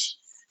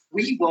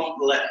we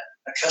won't let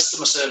a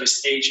customer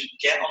service agent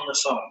get on the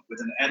phone with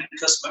an end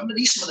customer. Remember,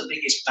 these are some of the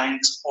biggest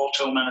banks,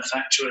 auto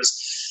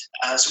manufacturers,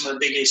 some of the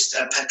biggest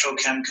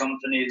petrochem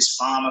companies,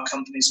 pharma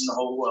companies in the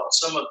whole world,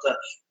 some of the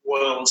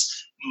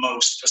world's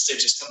most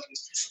prestigious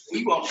companies.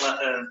 We won't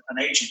let an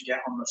agent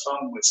get on the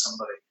phone with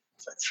somebody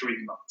for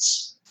 3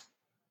 months,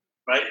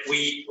 right?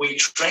 We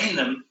train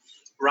them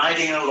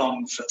riding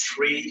along for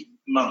 3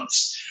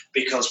 months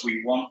because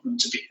we want them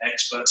to be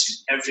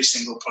experts in every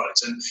single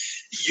product. And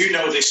you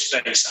know this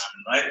space,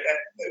 Anne, right?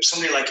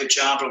 Somebody like a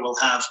Jabra will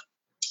have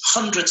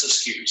hundreds of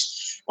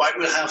SKUs. Right?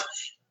 We'll have,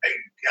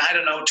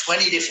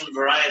 20 different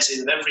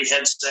varieties of every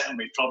headset, and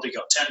we've probably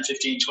got 10,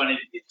 15, 20.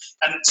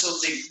 And so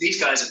these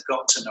guys have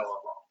got to know a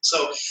lot.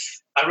 So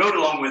I rode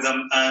along with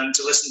them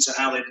to listen to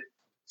how they,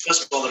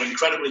 first of all, they're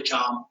incredibly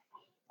calm,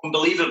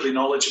 unbelievably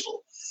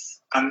knowledgeable.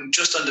 And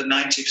just under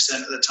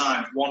 90% of the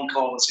time, one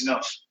call is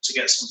enough to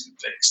get something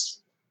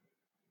fixed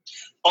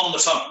on the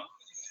phone,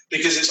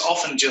 because it's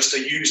often just a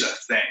user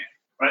thing,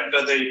 right?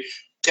 But the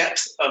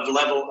depth of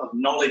level of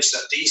knowledge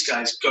that these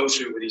guys go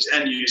through with these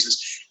end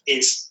users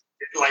is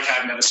like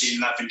I've never seen,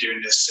 and I've been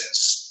doing this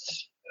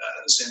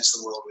since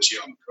the world was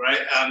young, right?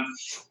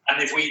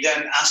 And if we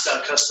then asked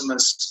our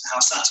customers how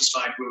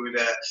satisfied we were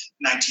there,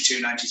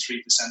 92, 93%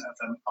 of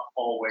them are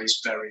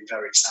always very,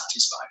 very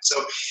satisfied.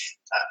 So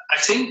I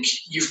think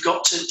you've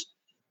got to,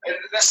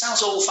 that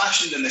sounds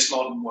old-fashioned in this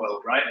modern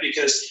world, right?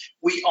 Because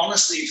we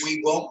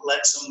won't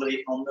let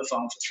somebody on the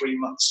phone for 3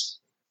 months,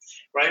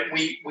 right?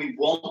 We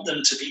want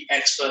them to be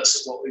experts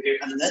at what we do,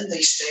 and then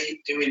they stay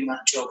doing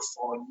that job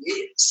for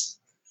years.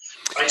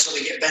 Right, so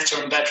they get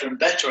better and better and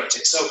better at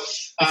it. So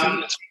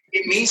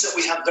it means that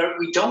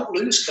we don't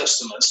lose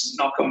customers,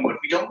 knock on wood.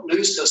 We don't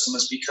lose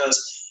customers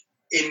because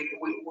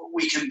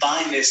we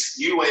combine this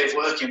new way of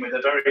working with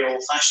a very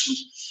old-fashioned,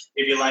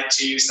 if you like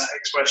to use that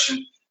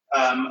expression,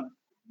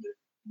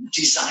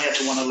 desire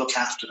to want to look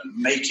after them,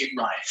 make it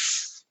right.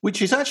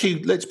 Which is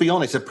actually, let's be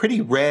honest, a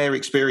pretty rare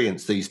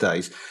experience these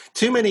days.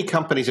 Too many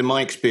companies, in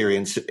my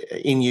experience,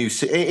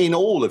 in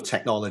all of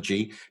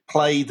technology,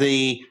 play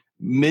the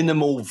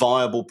minimal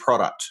viable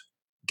product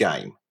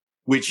game,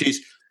 which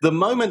is the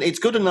moment it's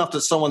good enough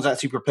that someone's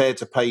actually prepared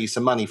to pay you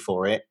some money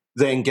for it,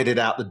 then get it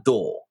out the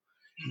door.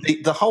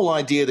 The whole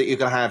idea that you're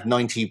going to have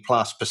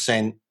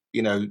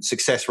 90+%,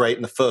 success rate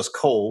in the first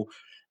call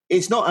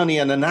is not only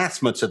an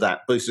anathema to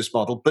that business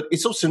model, but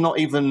it's also not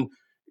even,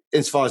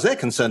 as far as they're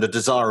concerned, a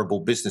desirable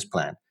business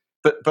plan.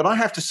 But I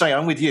have to say,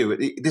 I'm with you.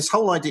 This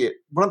whole idea,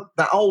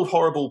 that old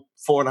horrible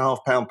 4.5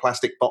 pound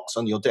plastic box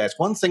on your desk,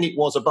 one thing it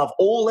was above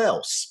all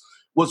else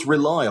was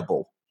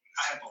reliable.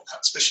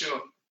 That's for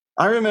sure.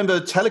 I remember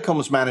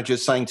telecoms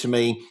managers saying to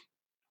me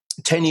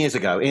 10 years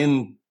ago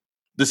in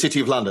the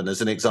City of London,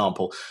 as an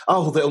example,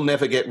 they'll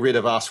never get rid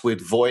of us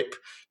with VoIP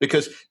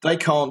because they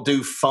can't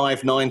do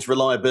 5 nines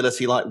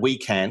reliability like we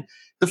can.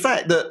 The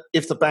fact that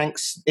if the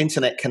bank's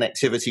internet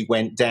connectivity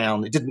went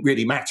down, it didn't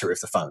really matter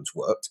if the phones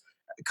worked.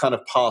 It kind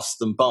of passed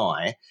them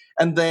by.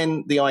 And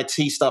then the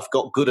IT stuff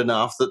got good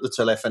enough that the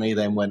telephony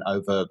then went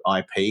over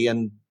IP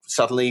and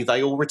suddenly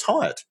they all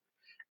retired.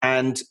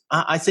 And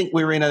I think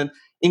we're in an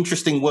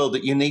interesting world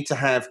that you need to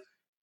have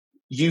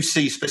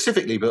UC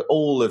specifically, but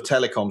all of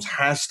telecoms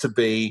has to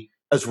be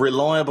as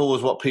reliable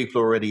as what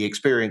people are already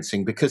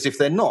experiencing, because if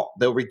they're not,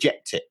 they'll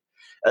reject it.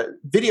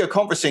 Video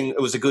conferencing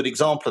was a good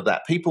example of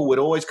that. People would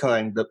always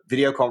claim that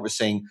video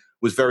conferencing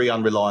was very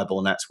unreliable,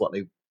 and that's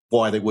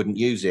why they wouldn't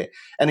use it.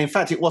 And in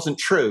fact, it wasn't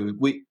true.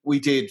 We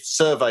did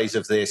surveys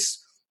of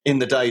this in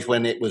the days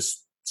when it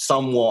was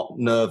somewhat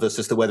nervous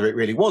as to whether it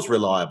really was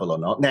reliable or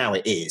not. Now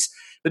it is.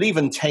 But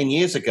even 10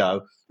 years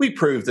ago, we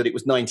proved that it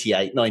was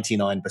 98,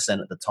 99%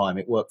 at the time.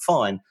 It worked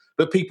fine.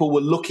 But people were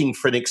looking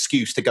for an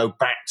excuse to go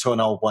back to an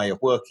old way of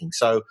working.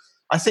 So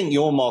I think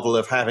your model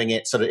of having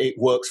it so that it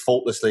works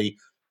faultlessly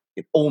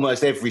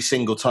almost every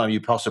single time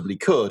you possibly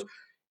could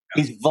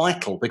is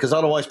vital, because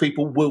otherwise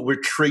people will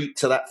retreat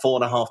to that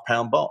 4.5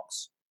 pound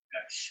box.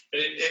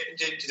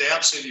 They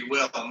absolutely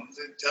will.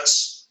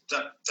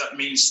 That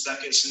means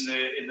that it's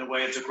in the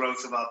way of the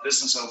growth of our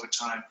business over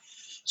time.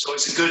 So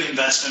it's a good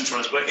investment for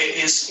us, but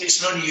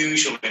it's an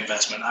unusual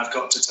investment, I've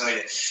got to tell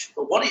you.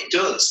 But what it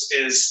does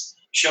is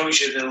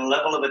shows you the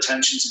level of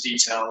attention to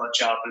detail that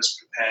Jabra is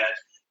prepared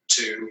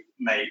to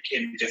make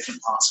in different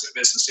parts of the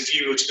business. If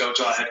you were to go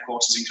to our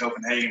headquarters in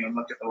Copenhagen and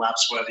look at the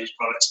labs where these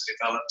products are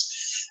developed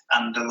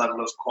and the level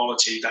of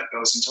quality that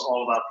goes into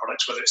all of our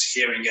products, whether it's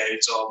hearing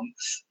aids or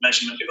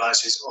measurement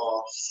devices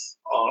or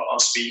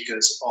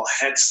speakers or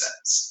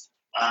headsets,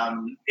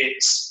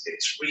 it's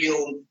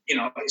real,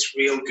 it's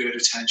real good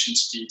attention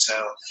to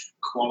detail,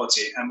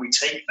 quality, and we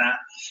take that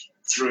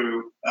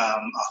through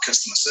our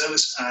customer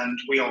service, and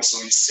we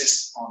also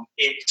insist on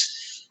it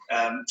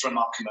from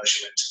our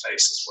commercial interface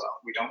as well.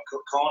 We don't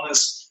cut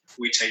corners.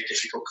 We take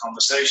difficult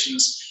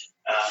conversations,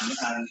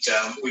 and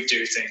we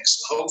do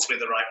things hopefully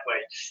the right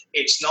way.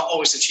 It's not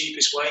always the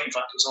cheapest way. In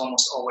fact, it's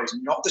almost always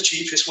not the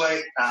cheapest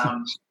way.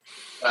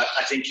 But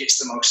I think it's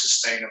the most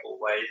sustainable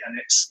way, and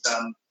it's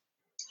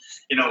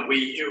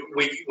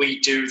we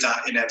do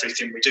that in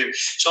everything we do.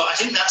 So I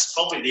think that's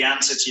probably the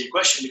answer to your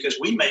question, because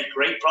we make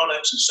great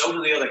products and so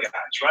do the other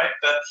guys, right?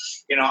 But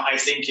I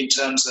think in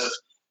terms of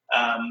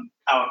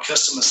our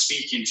customers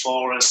speaking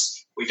for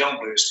us, we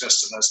don't lose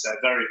customers.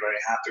 They're very, very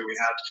happy. We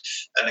had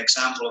an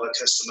example of a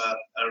customer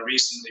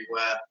recently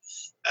where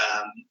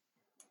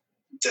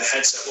the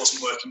headset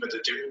wasn't working with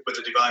the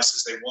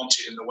devices they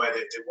wanted in the way that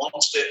they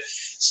wanted it.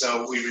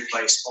 So we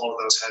replaced all of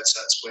those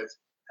headsets with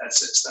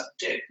headsets that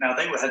did. Now,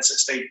 they were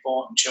headsets they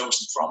bought and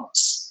chosen from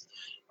us,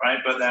 right?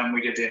 But then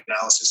we did the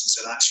analysis and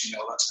said, actually,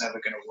 no, that's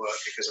never going to work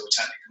because of a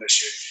technical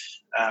issue.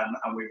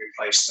 And we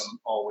replaced them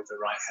all with the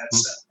right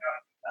headset.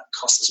 That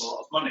cost us a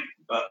lot of money,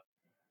 but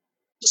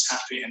was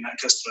happy, and that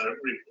customer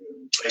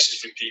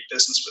places repeat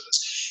business with us.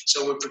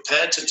 So we're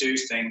prepared to do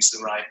things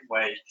the right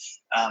way.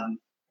 And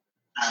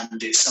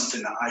it's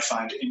something that I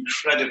find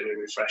incredibly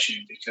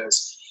refreshing,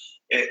 because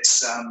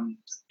it's, in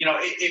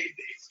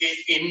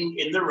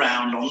the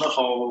round, on the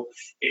whole,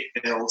 it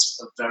builds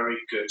a very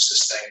good,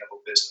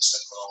 sustainable business that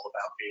we're all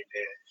about being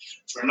here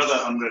for another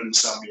 100 and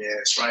some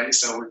years, right?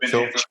 So we've been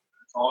here for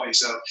 40,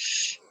 so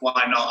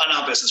why not? And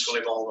our business will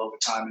evolve over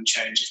time and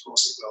change, of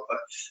course it will. But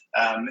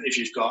if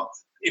you've got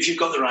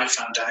the right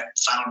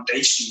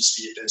foundations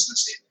for your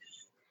business,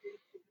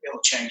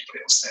 it'll change, but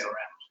it'll stay around.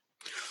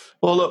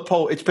 Well, look,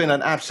 Paul, it's been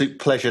an absolute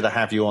pleasure to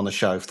have you on the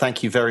show.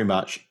 Thank you very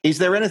much. Is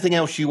there anything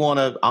else you want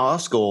to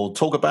ask or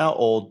talk about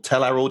or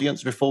tell our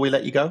audience before we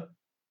let you go?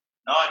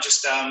 No, I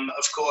just,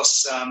 of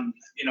course,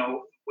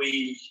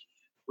 we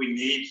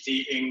need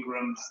the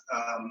Ingram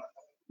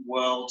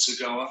world to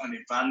go and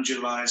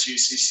evangelize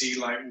UCC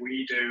like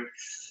we do,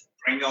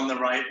 bring on the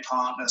right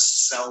partners,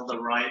 sell the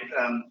right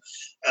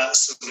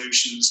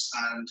solutions,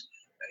 and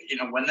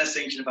when they're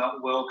thinking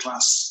about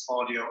world-class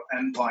audio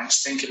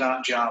endpoints, think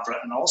about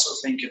Jabra, and also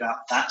think about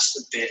that's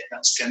the bit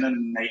that's going to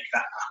make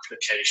that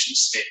application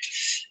stick.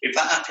 If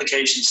that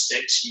application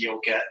sticks, you'll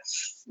get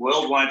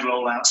worldwide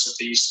rollouts of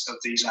these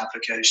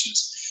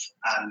applications,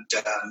 and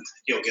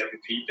you'll get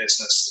repeat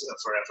business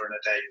forever and a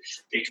day,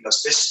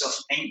 because this stuff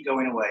ain't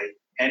going away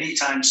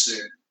anytime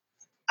soon.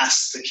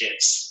 Ask the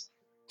kids.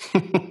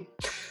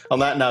 On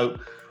that note,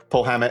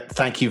 Paul Hammett,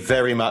 thank you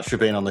very much for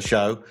being on the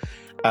show.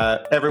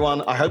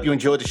 Everyone, I hope you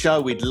enjoyed the show.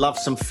 We'd love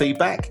some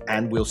feedback,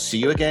 and we'll see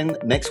you again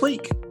next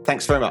week.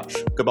 Thanks very much.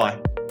 Goodbye.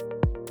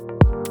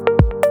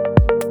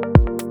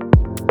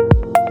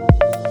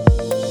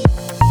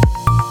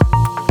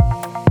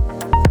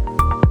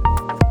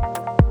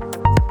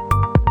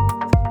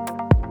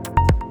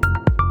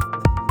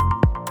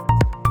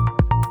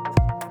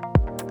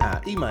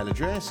 Our email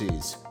address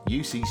is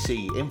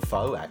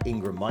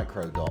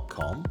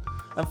uccinfo@ingrammicro.com,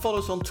 and follow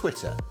us on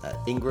Twitter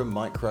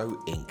 @IngramMicro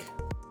Inc.